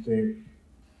tienes que,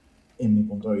 en mi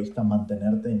punto de vista,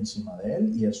 mantenerte encima de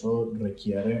él, y eso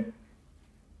requiere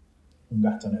un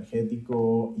gasto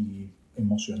energético y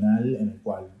emocional en el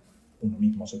cual uno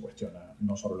mismo se cuestiona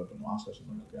no solo lo que uno hace,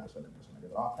 sino lo que hace la empresa en la que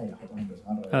trabaja y las otras empresas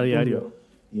alrededor a diario.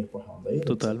 Y después a dónde ir.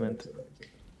 Totalmente.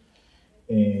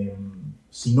 Etcétera.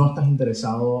 Si no estás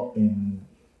interesado en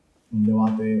un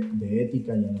debate de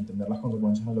ética y en entender las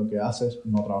consecuencias de lo que haces,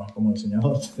 no trabajes como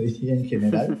diseñador, te diría en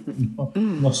general,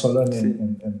 no solo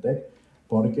en tech,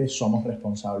 porque somos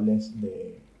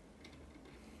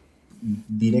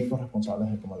directos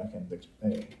responsables de cómo la gente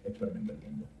experimenta el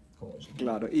mundo.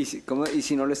 Claro, y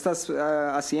si no lo estás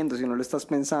haciendo, si no lo estás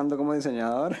pensando como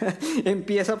diseñador,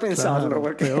 empieza a pensarlo, claro,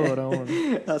 porque peor aún.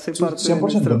 Hace parte 100%, de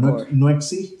nuestro core. No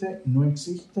existe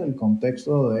el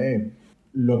contexto de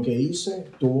lo que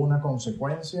hice tuvo una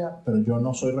consecuencia, pero yo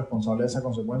no soy responsable de esa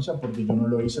consecuencia porque yo no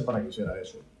lo hice para que hiciera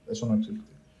eso. Eso no existe.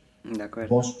 De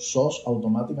acuerdo. Vos sos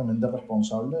automáticamente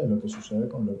responsable de lo que sucede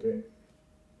con lo que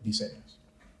diseñas,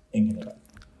 en general.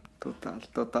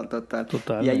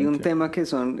 Total. Y hay un tema que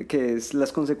es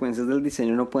las consecuencias del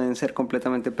diseño no pueden ser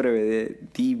completamente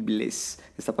prevedibles.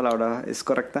 ¿Esta palabra es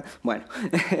correcta? Bueno,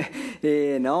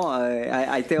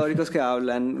 hay teóricos que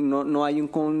hablan, no hay un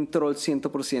control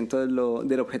 100%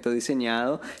 del objeto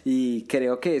diseñado, y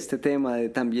creo que este tema de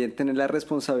también tener la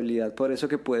responsabilidad por eso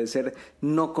que puede ser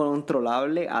no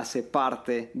controlable hace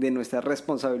parte de nuestra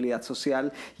responsabilidad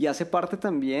social y hace parte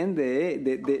también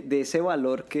de ese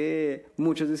valor que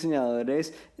muchos diseñadores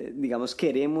digamos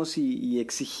queremos y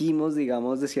exigimos,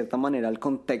 digamos, de cierta manera al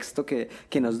contexto que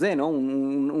nos dé, ¿no?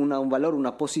 Un valor,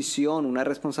 una posición, una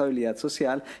responsabilidad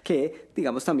social que,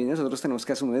 digamos, también nosotros tenemos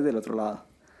que asumir del otro lado.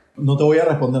 No te voy a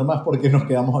responder más porque nos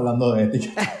quedamos hablando de ética.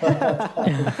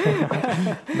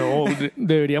 No,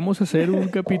 deberíamos hacer un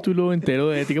capítulo entero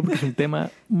de ética porque es un tema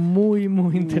muy,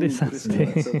 muy interesante.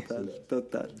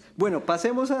 Total. Bueno,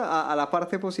 pasemos a la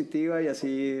parte positiva y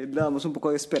así le damos un poco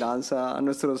de esperanza a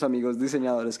nuestros amigos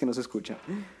diseñadores que nos escuchan.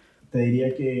 Te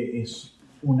diría que es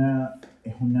un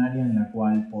área en la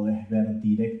cual podés ver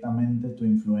directamente tu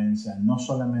influencia, no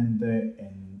solamente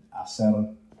en hacer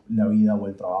la vida o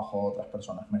el trabajo de otras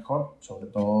personas mejor, sobre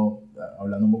todo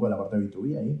hablando un poco de la parte de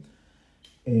B2B ahí.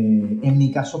 En mi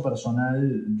caso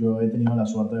personal, yo he tenido la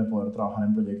suerte de poder trabajar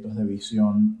en proyectos de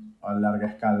visión a larga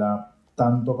escala,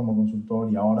 tanto como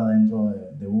consultor y ahora dentro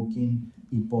de Booking,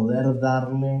 y poder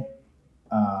darle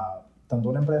a tanto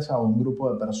una empresa o un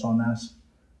grupo de personas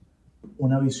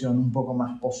una visión un poco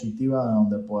más positiva de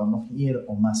donde podemos ir,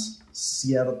 o más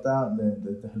cierta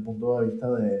desde el punto de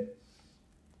vista de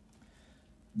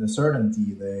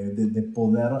certainty, de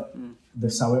poder, de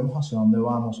sabemos hacia dónde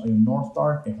vamos. Hay un North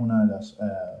Star, es una de las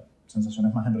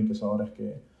sensaciones más enriquecedoras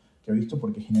que he visto,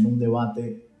 porque genera un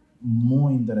debate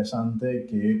muy interesante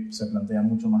que se plantea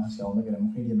mucho más hacia dónde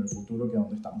queremos ir y en el futuro que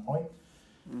dónde estamos hoy.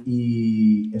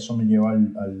 Y eso me lleva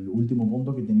al último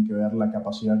punto, que tiene que ver la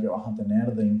capacidad que vas a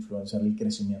tener de influenciar el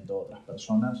crecimiento de otras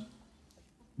personas,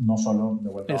 no solo de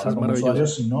vuelta a como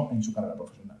usuarios, sino en su carrera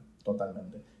profesional,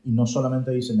 totalmente. Y no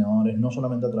solamente diseñadores, no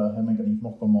solamente a través de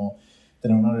mecanismos como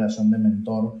tener una relación de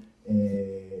mentor,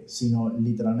 sino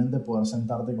literalmente poder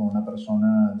sentarte con una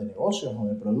persona de negocios o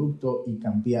de producto y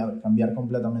cambiar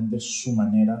completamente su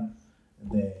manera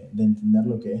de entender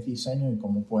lo que es diseño y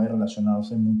cómo puede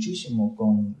relacionarse muchísimo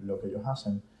con lo que ellos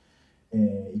hacen.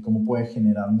 y cómo puede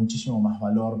generar muchísimo más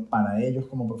valor para ellos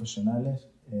como profesionales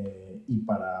y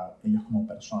para ellos como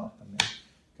personas también.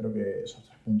 Creo que esos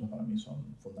 3 puntos para mí son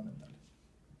fundamentales.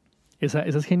 Esa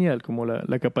es genial, como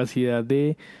la capacidad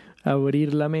de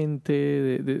abrir la mente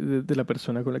de la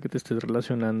persona con la que te estés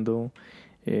relacionando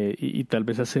y tal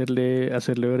vez hacerle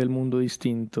ver el mundo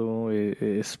distinto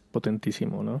es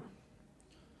potentísimo, ¿no?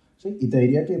 Sí, y te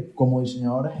diría que como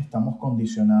diseñadores estamos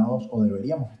condicionados o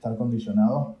deberíamos estar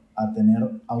condicionados a tener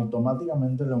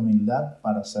automáticamente la humildad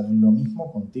para hacer lo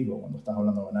mismo contigo cuando estás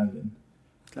hablando con alguien.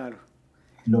 Claro.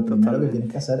 Lo primero que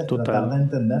tienes que hacer es Total. tratar de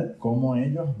entender cómo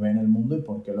ellos ven el mundo y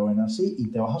por qué lo ven así, y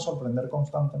te vas a sorprender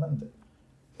constantemente.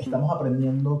 Estamos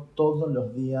aprendiendo todos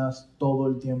los días, todo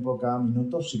el tiempo, cada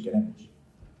minuto, si queremos.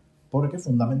 Porque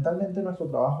fundamentalmente nuestro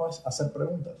trabajo es hacer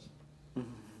preguntas.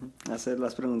 Hacer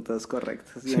las preguntas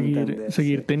correctas. Y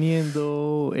Seguir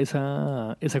teniendo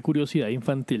esa curiosidad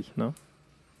infantil, ¿no?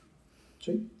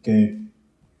 Sí, que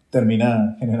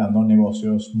termina generando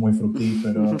negocios muy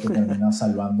fructíferos, que termina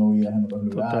salvando vidas en otros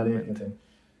lugares,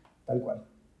 tal cual.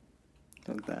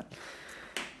 Total.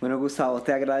 Bueno, Gustavo,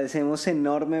 te agradecemos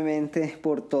enormemente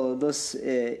por todos los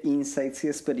insights y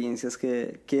experiencias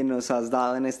que nos has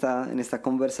dado en esta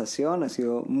conversación. Ha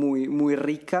sido muy, muy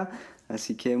rica,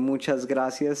 así que muchas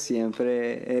gracias.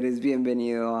 Siempre eres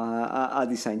bienvenido a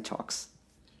Design Talks.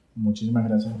 Muchísimas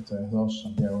gracias a ustedes dos,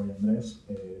 Santiago y Andrés.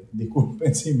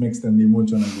 Disculpen si me extendí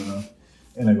mucho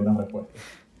en algunas respuestas.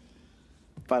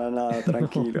 Para nada,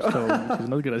 tranquilo.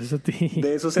 Muchísimas gracias a ti.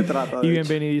 De eso se trata. Y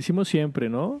bienvenidísimo siempre,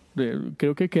 ¿no?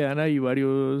 Creo que quedan ahí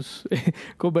varios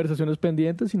conversaciones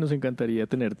pendientes y nos encantaría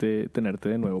tenerte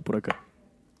de nuevo por acá.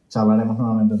 Charlaremos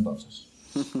nuevamente entonces.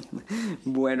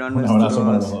 Bueno, un abrazo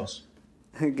para los dos.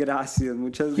 Gracias,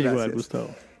 muchas gracias. Igual, Gustavo.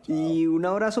 Y un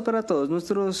abrazo para todos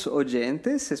nuestros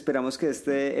oyentes. Esperamos que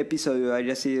este episodio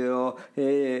haya sido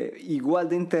igual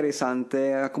de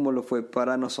interesante como lo fue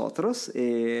para nosotros.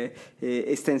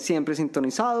 Estén siempre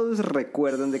sintonizados.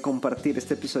 Recuerden de compartir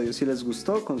este episodio si les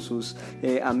gustó con sus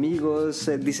amigos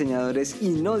diseñadores y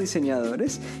no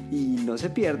diseñadores. Y no se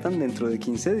pierdan dentro de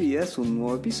 15 días un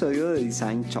nuevo episodio de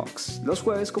Design Talks. Los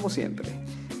jueves como siempre.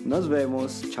 Nos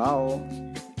vemos. Chao.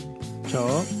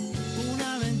 Chao.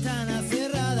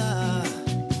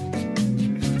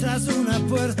 Tras una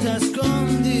puerta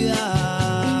escondida.